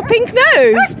beautiful pink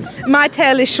nose. My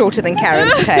tail is shorter than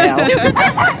Karen's tail.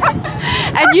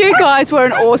 And you guys were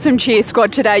an awesome cheer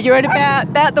squad today. You're at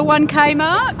about the 1K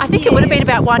mark? I think it would have been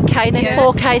about 1K, then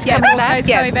 4Ks coming back.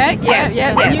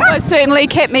 Yeah. And you guys certainly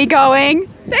kept me going.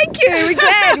 Thank you. We're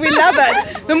glad. We love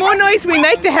it. The more noise we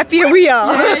make, the happier we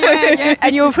are. Yeah.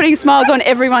 And you're putting smiles on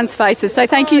everyone's faces. So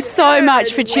thank you so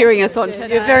much for cheering us on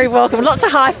today. You're very welcome. Lots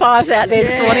of high fives out there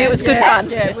this morning. It was good fun.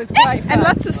 Yeah, it was great fun. And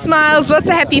lots of smiles, lots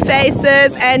of happy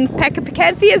faces. And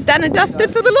Pakapakanthi has done and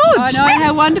dusted for the launch. I know,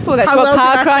 how wonderful. That's what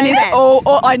parkrun is.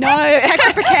 I know.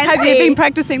 Pakapakanthi. Have you been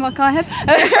practicing like I have?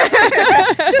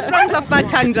 Just runs off my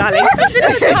tongue, darling. It's a bit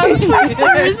of a tongue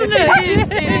twister, isn't it?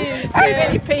 It is. Too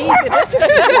many peas in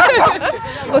it.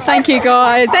 Well, thank you,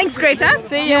 guys. Thanks, Greta.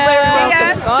 See you.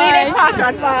 See you next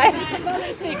parkrun. Bye.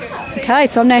 Okay,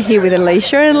 so I'm now here with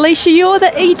Alicia. And Alicia, you're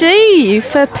the ED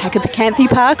for Pakapakanthi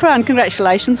Parkrun.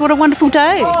 Congratulations, what a wonderful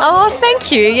day. Oh,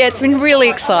 thank you. Yeah, it's been really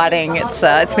exciting. It's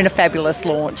been a fabulous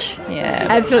launch. Yeah.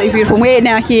 Absolutely beautiful. We're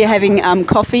now here having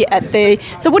coffee at the...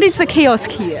 So what is the kiosk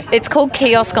here? It's called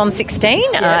Kiosk on 16.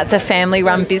 It's a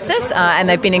family-run business and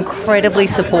they've been incredibly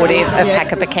supportive of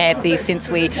Pakapakanthi since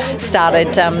we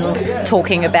started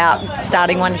talking about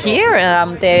starting one here.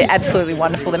 They're absolutely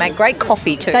wonderful. They make great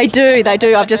coffee too. They do.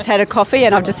 I've just had a coffee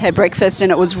and I've just had breakfast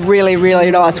and it was really,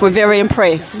 really nice. We're very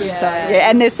impressed. So,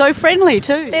 and they're so friendly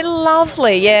too. They're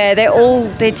lovely. Yeah,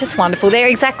 they're just wonderful. They're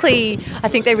exactly, I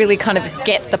think they really kind of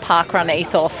get the parkrun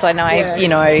ethos. And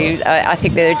I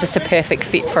think they're just a perfect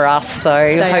fit for us.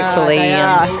 So hopefully. They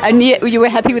are. And you were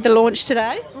happy with the launch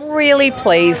today? Really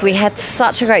pleased. We had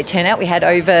such a great turnout. We had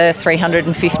over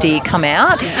 350 come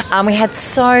out. We had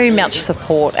so much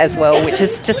support as well, which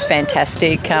is just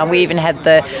fantastic. We even had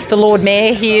the Lord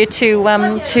Mayor here to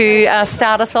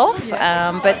start us off.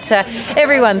 But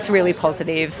everyone's really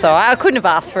positive. So I couldn't have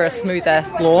asked for a smoother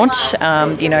launch.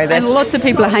 And lots of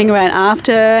people are hanging around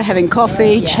after, having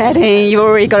coffee, chatting. You've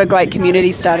already got a great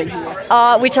community starting here.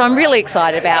 Which I'm really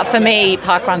excited about. For me,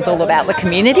 parkrun's all about the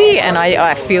community, and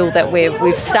I feel that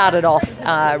we've started off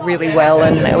really well,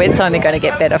 and it's only going to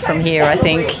get better from here, I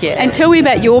think. Yeah. And tell me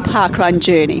about your parkrun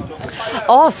journey.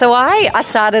 So I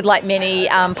started like many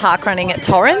parkrunning at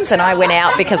Torrens, and I went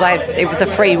out because it was a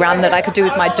free run that I could do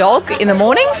with my dog in the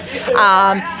mornings.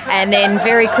 And then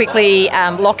very quickly,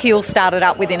 Lochiel started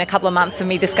up within a couple of months of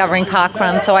me discovering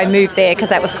parkrun, so I moved there because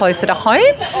that was closer to home.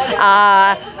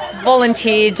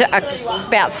 Volunteered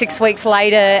about 6 weeks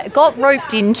later, got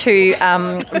roped into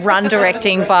run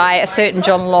directing by a certain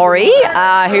John Laurie,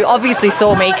 who obviously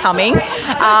saw me coming,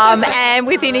 and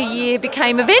within a year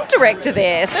became event director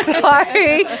there. So,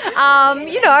 and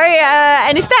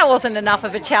if that wasn't enough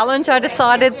of a challenge, I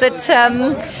decided that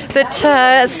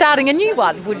starting a new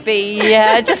one would be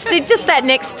just that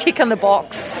next tick on the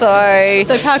box. So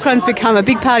parkrun's become a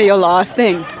big part of your life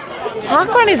then?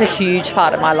 Parkrun is a huge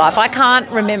part of my life. I can't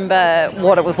remember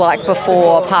what it was like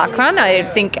before parkrun. I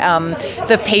think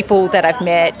the people that I've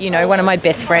met, one of my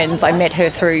best friends, I met her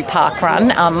through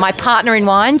parkrun. My partner in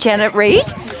wine, Janet Reid.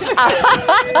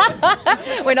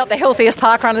 We're not the healthiest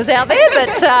parkrunners out there,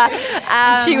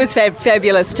 but... she was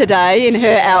fabulous today in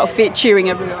her outfit, cheering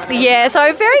everyone. Yeah,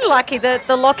 so very lucky. The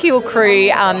Lochiel crew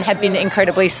have been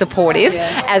incredibly supportive,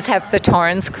 as have the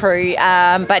Torrens crew.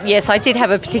 But yes, I did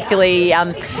have a particularly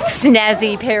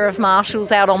snazzy pair of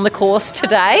marshals out on the course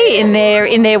today in their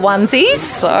onesies.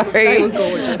 So they were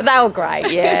gorgeous. They were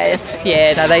great. Yes,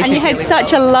 yeah. No, they and you had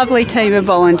such a lovely team of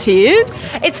volunteers.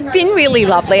 It's been really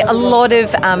lovely. A lot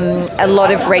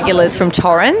of regulars from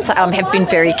Torrens have been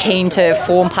very keen to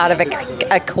form part of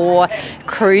a core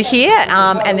crew here,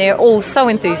 and they're all so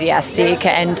enthusiastic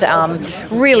and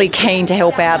really keen to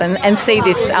help out and see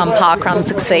this parkrun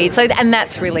succeed. So, and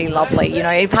that's really lovely.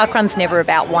 Parkrun's never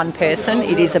about one person.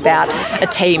 It is about a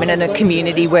team and a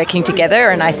community working together,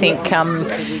 and I think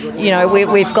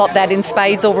we've got that in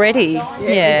spades already.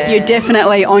 Yeah, you're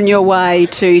definitely on your way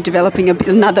to developing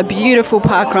another beautiful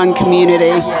parkrun community.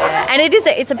 Yeah. And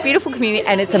it's a beautiful community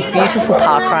and it's a beautiful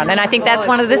parkrun, and I think that's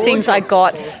one of the things I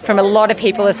got from a lot of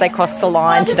people as they crossed the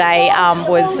line today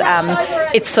was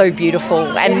it's so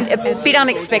beautiful and a bit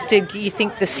unexpected. You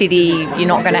think the city, you're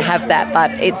not going to have that,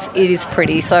 but it is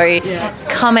pretty. So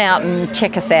come out and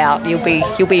check us out.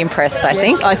 You'll be impressed, I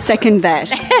think. I second that.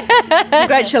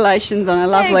 Congratulations on a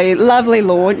lovely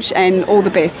launch, and all the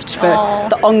best for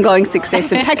the ongoing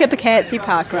success of Pakapakanthi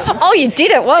Parkrun. Oh, you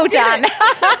did it. Well done.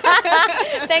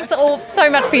 Thanks all so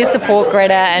much for your support,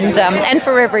 Greta, and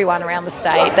for everyone around the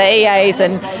state. The EAs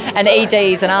and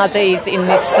EDs and RDs in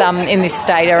this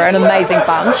state are an amazing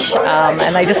bunch,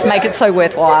 and they just make it so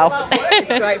worthwhile.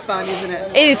 It's great fun, isn't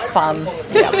it? It is fun.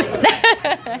 Yep.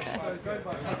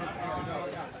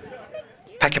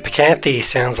 Pakapakanthi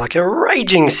sounds like a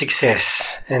raging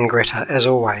success, and Greta, as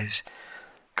always,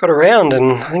 got around,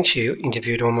 and I think she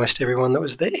interviewed almost everyone that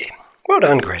was there. Well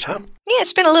done, Greta. Yeah,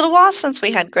 it's been a little while since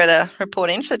we had Greta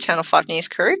report in for the Channel 5 News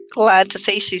crew. Glad to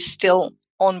see she's still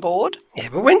on board. Yeah,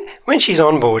 but when she's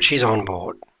on board, she's on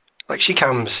board. Like she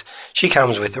comes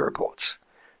with the reports.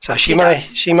 So she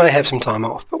may have some time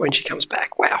off, but when she comes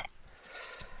back, wow.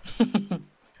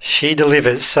 She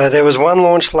delivers. So there was one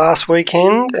launch last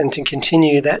weekend, and to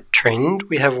continue that trend,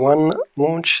 we have one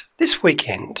launch this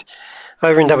weekend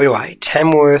over in WA,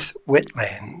 Tamworth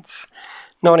Wetlands.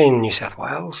 Not in New South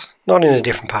Wales, not in a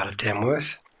different part of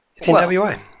Tamworth. It's in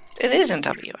WA. It is in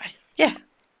WA, yeah.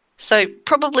 So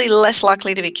probably less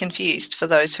likely to be confused for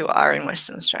those who are in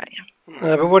Western Australia.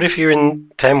 But what if you're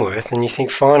in Tamworth and you think,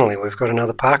 finally, we've got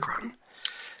another parkrun,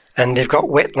 and they've got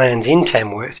wetlands in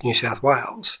Tamworth, New South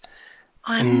Wales,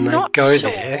 I'm not go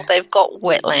sure there. they've got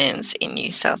wetlands in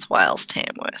New South Wales,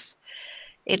 Tamworth.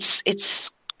 It's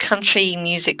country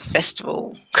music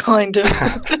festival kind of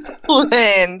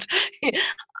land.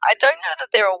 I don't know that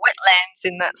there are wetlands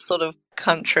in that sort of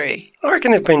country. I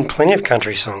reckon there have been plenty of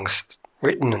country songs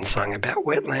written and sung about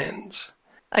wetlands.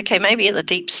 Okay, maybe in the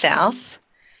deep south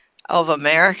of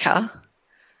America,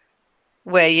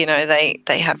 where, you know,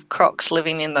 they have crocs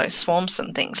living in those swamps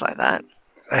and things like that.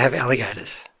 They have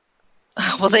alligators.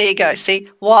 Well, there you go. See,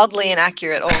 wildly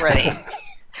inaccurate already.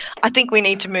 I think we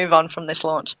need to move on from this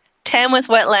launch. Tamworth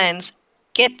Wetlands,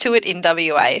 get to it in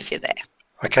WA if you're there.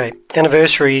 Okay,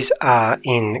 anniversaries are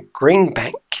in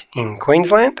Greenbank in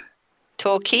Queensland.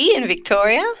 Torquay in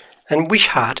Victoria. And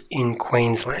Wishart in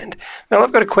Queensland. Now,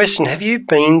 I've got a question. Have you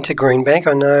been to Greenbank?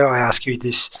 I know I ask you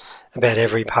this about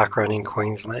every parkrun in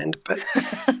Queensland, but...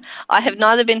 I have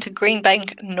neither been to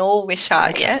Greenbank nor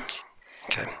Wishart yet.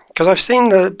 Okay, because I've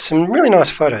seen some really nice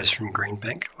photos from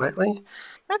Greenbank lately.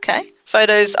 Okay.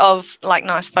 Photos of, like,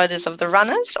 nice photos of the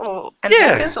runners and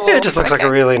walkers? Or, it just looks like a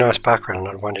really nice parkrun, and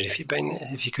I wondered if you've been there,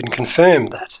 if you can confirm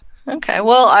that. Okay,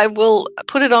 well, I will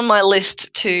put it on my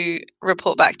list to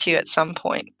report back to you at some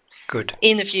point. Good.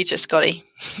 In the future, Scotty.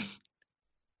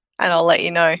 And I'll let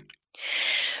you know.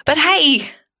 But hey,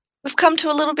 we've come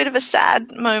to a little bit of a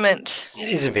sad moment. It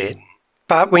is a bit.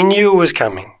 But we knew it was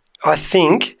coming. I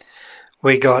think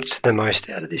we got the most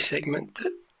out of this segment.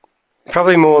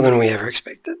 Probably more than we ever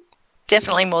expected.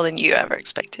 Definitely more than you ever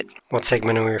expected. What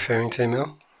segment are we referring to,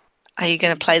 Mel? Are you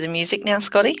going to play the music now,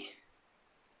 Scotty?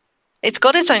 It's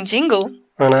got its own jingle.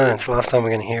 I know, it's the last time we're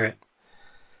going to hear it.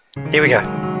 Here we go.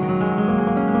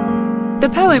 The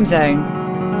Poem Zone.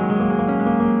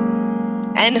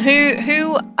 And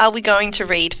who are we going to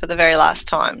read for the very last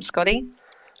time, Scotty?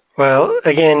 Well,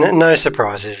 again, no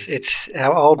surprises. It's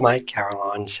our old mate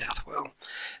Caroline Southwell,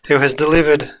 who has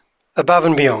delivered above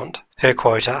and beyond her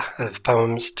quota of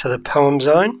poems to the Poem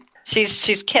Zone.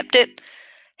 She's kept it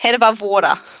head above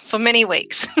water for many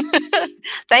weeks.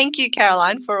 Thank you,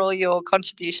 Caroline, for all your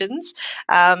contributions.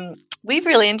 We've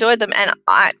really enjoyed them, and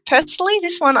I personally,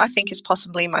 this one I think is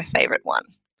possibly my favourite one.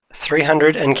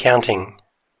 300 and counting.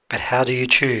 But how do you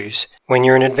choose when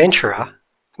you're an adventurer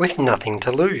with nothing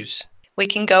to lose? We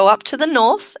can go up to the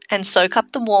north and soak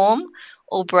up the warm,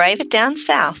 or brave it down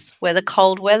south where the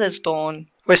cold weather's born.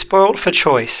 We're spoilt for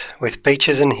choice with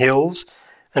beaches and hills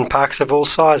and parks of all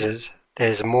sizes.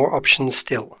 There's more options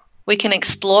still. We can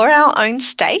explore our own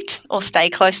state or stay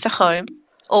close to home,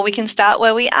 or we can start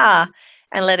where we are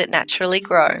and let it naturally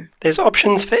grow. There's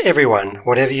options for everyone,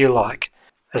 whatever you like,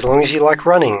 as long as you like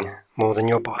running more than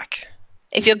your bike.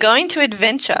 If you're going to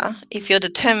adventure, if you're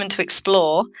determined to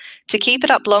explore, to keep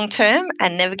it up long term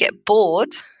and never get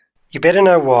bored, you better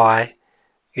know why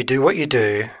you do what you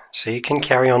do so you can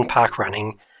carry on park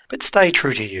running, but stay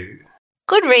true to you.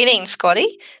 Good reading, Scotty.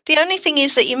 The only thing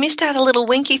is that you missed out a little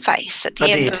winky face at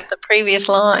the end of the previous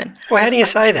line. Well, how do you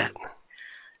say that?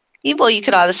 Well, you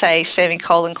could either say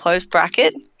semicolon close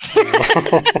bracket.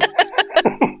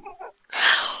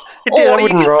 Or you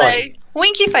could say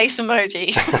winky face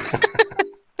emoji.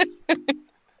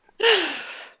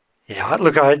 Yeah,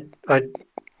 look, I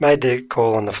made the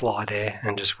call on the fly there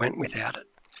and just went without it.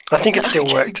 I think it still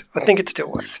worked. I think it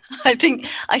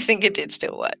it did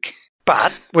still work.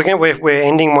 But we're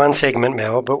ending one segment,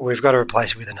 Mel, but we've got to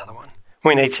replace it with another one.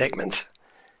 We need segments.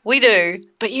 We do,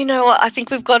 but you know what? I think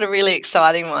we've got a really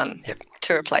exciting one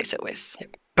to replace it with.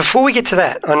 Yep. Before we get to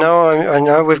that, I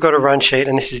know we've got a run sheet,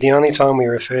 and this is the only time we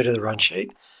refer to the run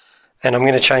sheet, and I'm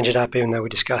going to change it up even though we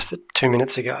discussed it 2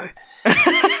 minutes ago.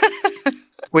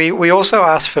 We also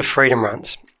asked for freedom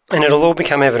runs, and it'll all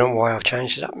become evident why I've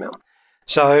changed it up, Mel.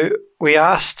 So we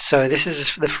asked, so this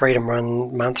is the Freedom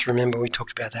Run month. Remember, we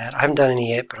talked about that. I haven't done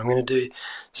any yet, but I'm going to do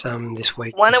some this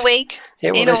week. One a week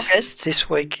in August. This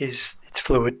week it's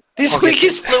fluid. This week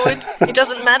is fluid. It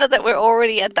doesn't matter that we're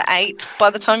already at the 8th. By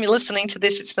the time you're listening to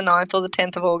this, it's the 9th or the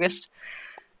 10th of August.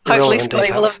 Hopefully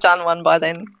Scotty will have done one by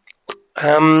then.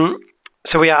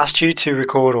 So we asked you to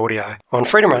record audio on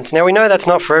Freedom Runs. Now, we know that's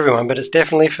not for everyone, but it's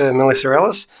definitely for Melissa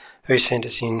Ellis, who sent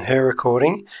us in her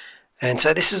recording. And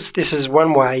so this is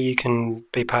one way you can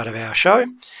be part of our show.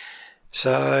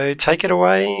 So take it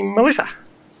away, Melissa.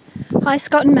 Hi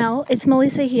Scott and Mel, it's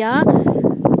Melissa here,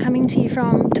 coming to you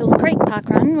from Toolan Creek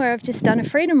Parkrun, where I've just done a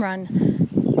freedom run.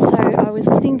 So I was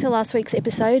listening to last week's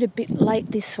episode a bit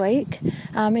late this week.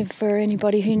 If for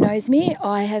anybody who knows me,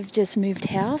 I have just moved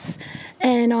house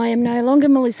and I am no longer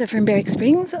Melissa from Berwick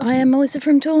Springs, I am Melissa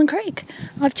from Toolan Creek.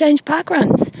 I've changed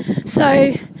parkruns.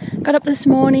 So got up this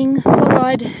morning, thought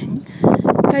I'd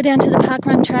go down to the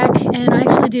parkrun track, and I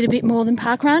actually did a bit more than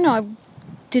parkrun. I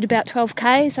did about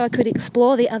 12k so I could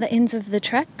explore the other ends of the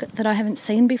track that I haven't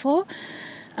seen before,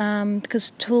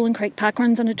 because Toolan Creek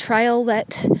Parkrun's on a trail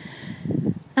that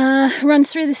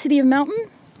runs through the city of Melton,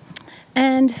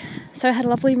 and so I had a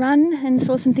lovely run and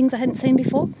saw some things I hadn't seen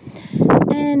before.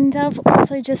 And I've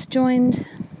also just joined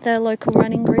the local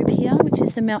running group here, which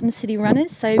is the Mountain City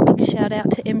Runners, so big shout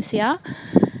out to MCR.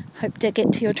 Hope to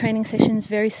get to your training sessions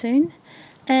very soon,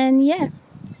 and yeah,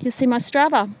 you'll see my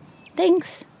Strava.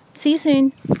 Thanks, see you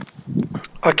soon.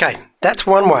 Okay, that's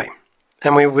one way,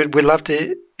 and we'd love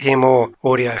to hear more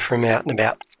audio from out and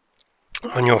about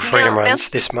on your freedom runs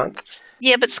this month.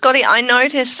 Yeah, but Scotty, I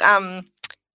notice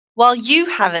while you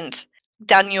haven't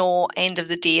done your end of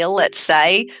the deal, let's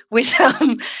say, with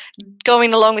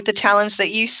going along with the challenge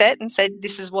that you set and said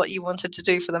this is what you wanted to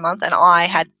do for the month, and I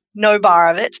had no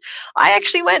bar of it, I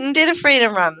actually went and did a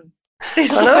freedom run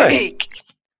this week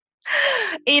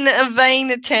in a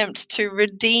vain attempt to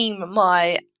redeem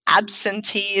my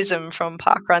absenteeism from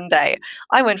Parkrun Day.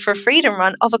 I went for a freedom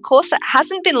run of a course that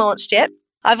hasn't been launched yet.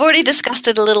 I've already discussed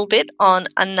it a little bit on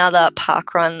another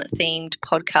parkrun themed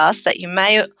podcast that you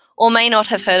may or may not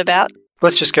have heard about.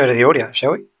 Let's just go to the audio,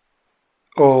 shall we?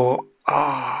 Or,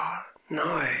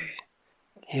 no.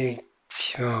 You've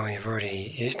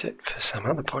already used it for some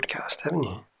other podcast, haven't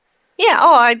you? Yeah,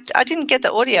 I didn't get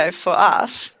the audio for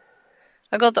us.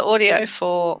 I got the audio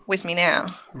for With Me Now.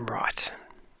 Right.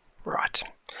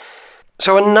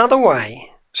 So another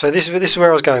way, so this is where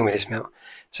I was going with this, Mel.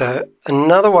 So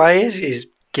another way is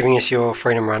giving us your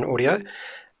Freedom Run audio,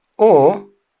 or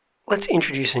let's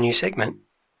introduce a new segment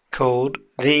called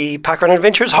the Parkrun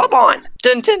Adventurers Hotline.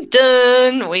 Dun, dun,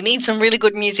 dun. We need some really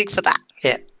good music for that.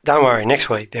 Yeah, don't worry, next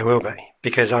week there will be,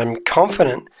 because I'm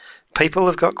confident people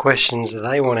have got questions that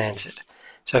they want answered.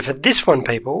 So for this one,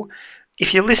 people,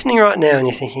 if you're listening right now and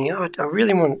you're thinking, I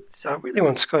really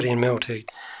want Scotty and Mel to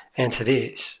answer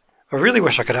this, I really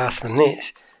wish I could ask them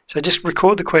this. So just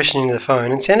record the question into the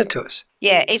phone and send it to us.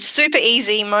 Yeah, it's super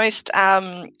easy. Most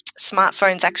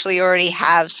smartphones actually already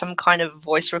have some kind of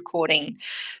voice recording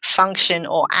function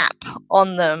or app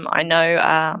on them. I know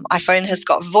iPhone has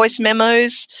got voice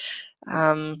memos.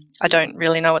 I don't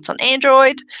really know what's on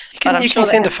Android. You can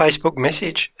send a Facebook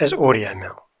message as audio,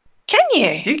 Mel. Can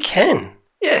you? You can,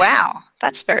 yes. Wow,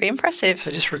 that's very impressive.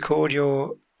 So just record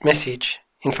your message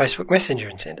in Facebook Messenger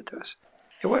and send it to us.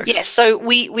 It works. Yes, so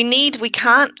we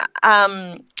can't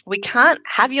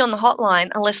have you on the hotline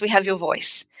unless we have your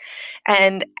voice.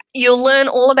 And you'll learn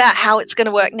all about how it's going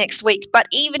to work next week. But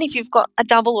even if you've got a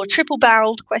double or triple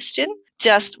barreled question,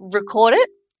 just record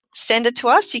it, send it to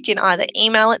us. You can either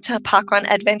email it to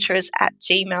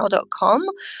parkrunadventurers@gmail.com,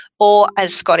 or,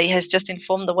 as Scotty has just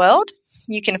informed the world,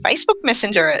 you can Facebook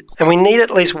Messenger it. And we need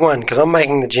at least one, because I'm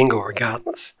making the jingle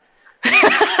regardless.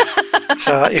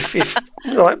 So if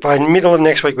like by middle of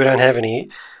next week we don't have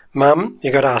any, Mum,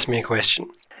 you got to ask me a question.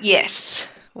 Yes.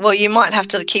 Well, you might have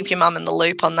to keep your mum in the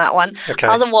loop on that one. Okay.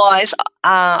 Otherwise,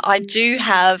 I do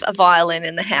have a violin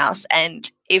in the house,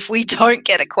 and if we don't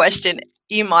get a question,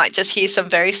 you might just hear some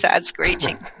very sad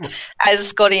screeching as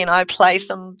Scotty and I play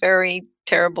some very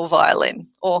terrible violin.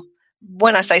 Or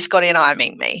when I say Scotty and I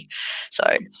mean me.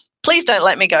 So please don't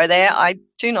let me go there. I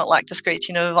do not like the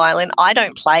screeching of a violin. I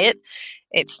don't play it.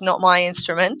 It's not my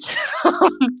instrument.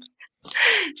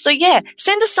 So, yeah,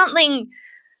 send us something.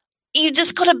 You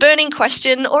just got a burning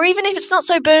question, or even if it's not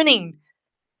so burning,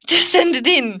 just send it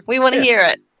in. We want to hear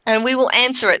it, and we will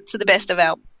answer it to the best of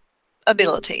our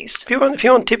abilities. If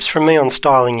you want tips from me on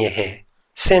styling your hair,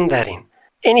 send that in.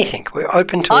 Anything. We're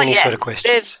open to any sort of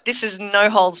questions. This is no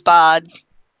holds barred,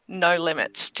 no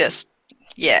limits. Just,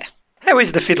 yeah. How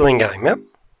is the fiddling going, Mel?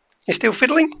 You still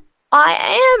fiddling? I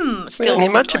am still. We don't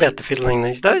hear much about the fiddling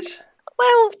these days.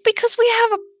 Well, because we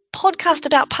have a podcast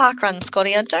about parkrun,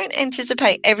 Scotty, I don't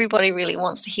anticipate everybody really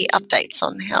wants to hear updates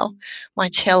on how my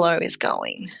cello is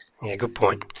going. Yeah, good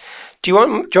point. Do you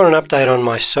want an update on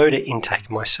my soda intake,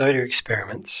 my soda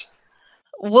experiments?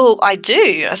 Well, I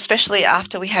do, especially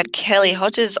after we had Kelly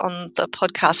Hodges on the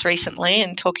podcast recently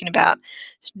and talking about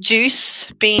juice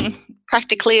being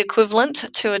practically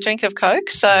equivalent to a drink of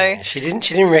Coke. So She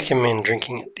didn't recommend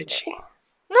drinking it, did she?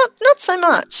 not so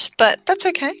much, but that's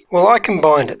okay. Well, I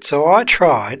combined it. So I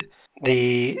tried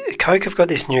the Coke. Have got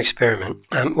this new experiment.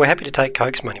 We're happy to take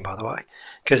Coke's money, by the way,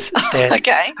 because Stan.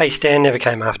 Okay. Hey, Stan never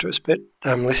came after us, but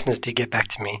listeners did get back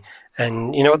to me,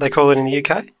 and you know what they call it in the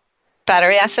UK?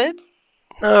 Battery acid?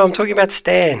 No, I'm talking about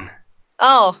Stan.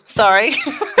 Oh, sorry.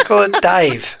 They call it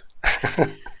Dave.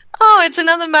 Oh, it's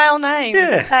another male name.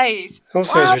 Yeah. Dave.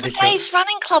 Also wow, ridiculous. the Dave's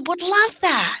Running Club would love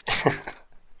that.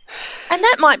 And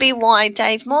that might be why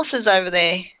Dave Moss is over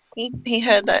there. He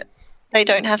heard that they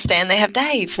don't have Stan, they have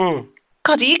Dave.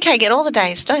 God, the UK get all the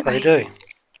Daves, don't they? They do.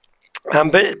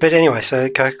 But anyway, so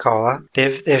Coca-Cola,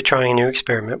 they're trying a new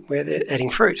experiment where they're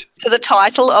adding fruit. To the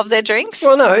title of their drinks?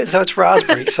 Well, no, so it's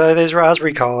raspberry. So there's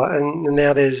raspberry cola, and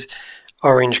now there's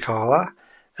orange cola,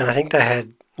 and I think they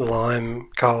had lime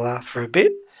cola for a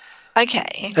bit.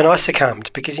 Okay. And I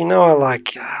succumbed because I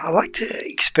like to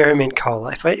experiment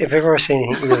cola. If ever I see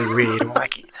anything really weird or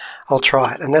wacky, I'll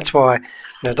try it, and that's why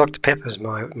Dr Pepper's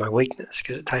my weakness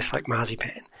because it tastes like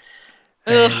marzipan.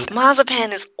 Ugh,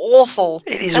 marzipan is awful.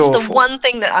 It is That's awful. the one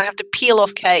thing that I have to peel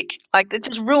off cake. Like, it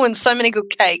just ruins so many good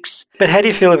cakes. But how do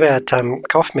you feel about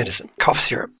cough medicine, cough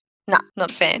syrup? No, not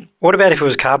a fan. What about if it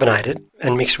was carbonated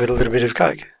and mixed with a little bit of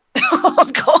Coke? Oh,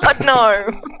 God, no.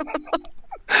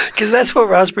 Because that's what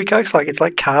raspberry Coke's like. It's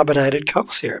like carbonated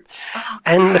cough syrup. Oh,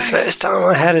 and the first time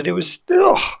I had it, it was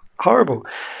horrible.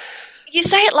 You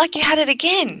say it like you had it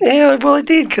again. Yeah, well, I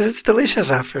did because it's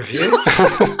delicious after a few.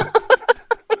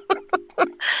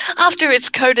 After it's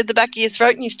coated the back of your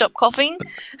throat and you stop coughing.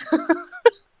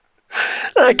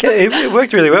 Okay, it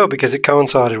worked really well because it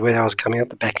coincided with I was coming out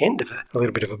the back end of a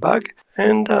little bit of a bug.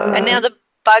 And now the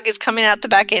bug is coming out the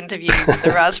back end of you,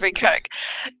 the raspberry Coke.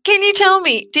 Can you tell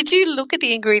me, did you look at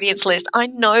the ingredients list? I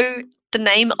know the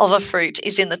name of a fruit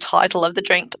is in the title of the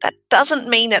drink, but that doesn't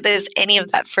mean that there's any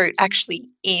of that fruit actually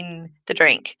in the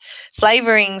drink.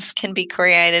 Flavourings can be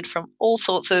created from all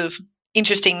sorts of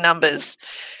interesting numbers.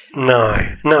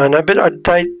 No, but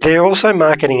they're also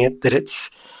marketing it that it's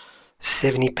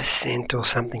 70% or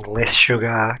something less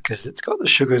sugar because it's got the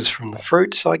sugars from the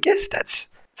fruit. So I guess that's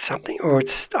something, or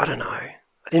I don't know. I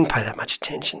didn't pay that much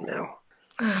attention, Mel.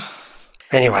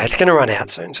 Anyway, it's going to run out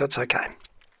soon, so it's okay.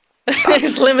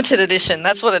 It's limited edition.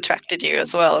 That's what attracted you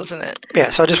as well, isn't it?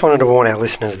 Yeah, so I just wanted to warn our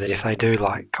listeners that if they do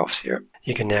like cough syrup,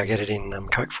 you can now get it in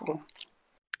Coke form.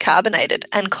 Carbonated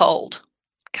and cold.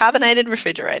 Carbonated,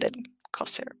 refrigerated cough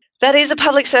syrup. That is a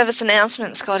public service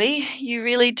announcement, Scotty. You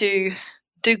really do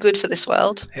good for this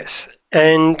world. Yes,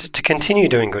 and to continue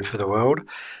doing good for the world,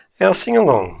 our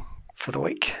sing-along for the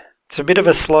week. It's a bit of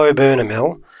a slow burner,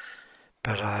 Mel,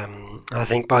 but I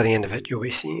think by the end of it you'll be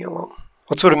singing along.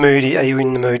 What sort of mood are you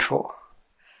in the mood for?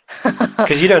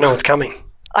 Because you don't know what's coming.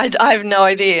 I have no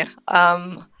idea.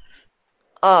 I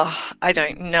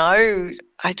don't know.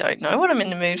 I don't know what I'm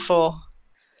in the mood for.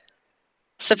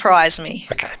 Surprise me.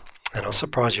 Okay, and I'll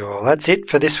surprise you all. That's it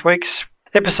for this week's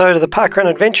episode of the Parkrun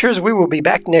Adventures. We will be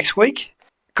back next week.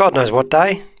 God knows what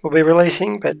day we'll be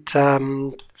releasing, but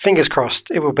fingers crossed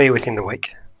it will be within the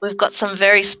week. We've got some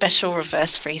very special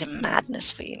reverse freedom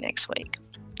madness for you next week.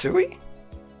 Do we?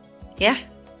 Yeah,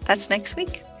 that's next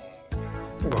week.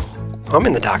 Well, I'm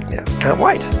in the dark now. Can't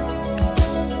wait.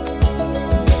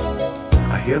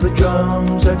 I hear the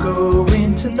drums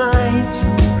echoing tonight,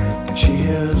 and she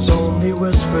hears only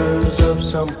whispers of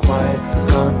some quiet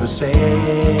conversation.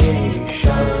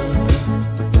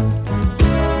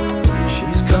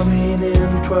 She's coming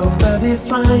in 12:30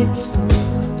 flight.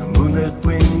 The moonlit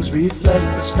wings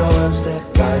reflect the stars that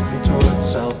guide me towards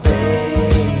salvation.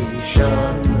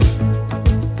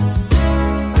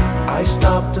 I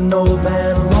stopped an old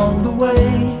man along the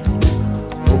way,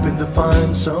 hoping to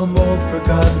find some old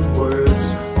forgotten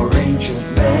words or ancient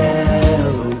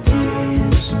melodies.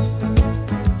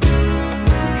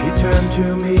 He turned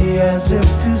to me as if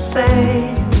to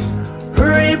say,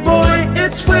 "Hurry boy,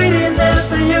 it's waiting there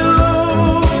for you."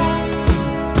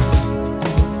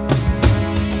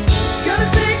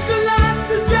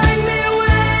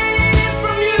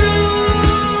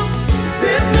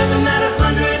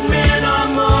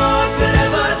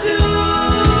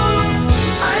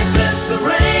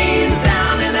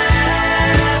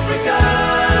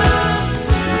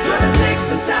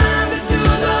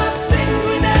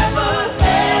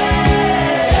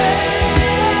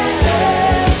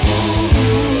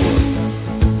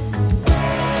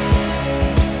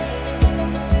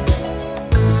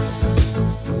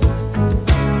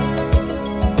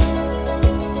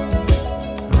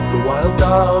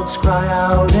 dogs cry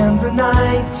out in the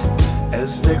night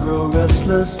as they grow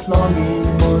restless, longing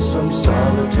for some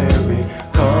solitary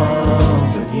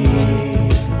company.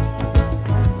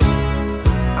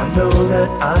 I know that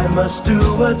I must do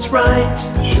what's right,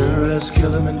 sure as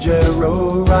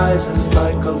Kilimanjaro rises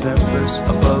like Olympus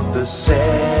above the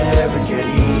Serengeti.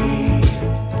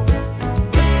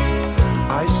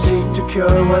 I seek to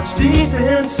cure what's deep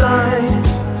inside,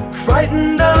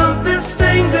 frightened of this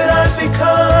thing that I've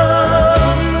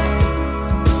become.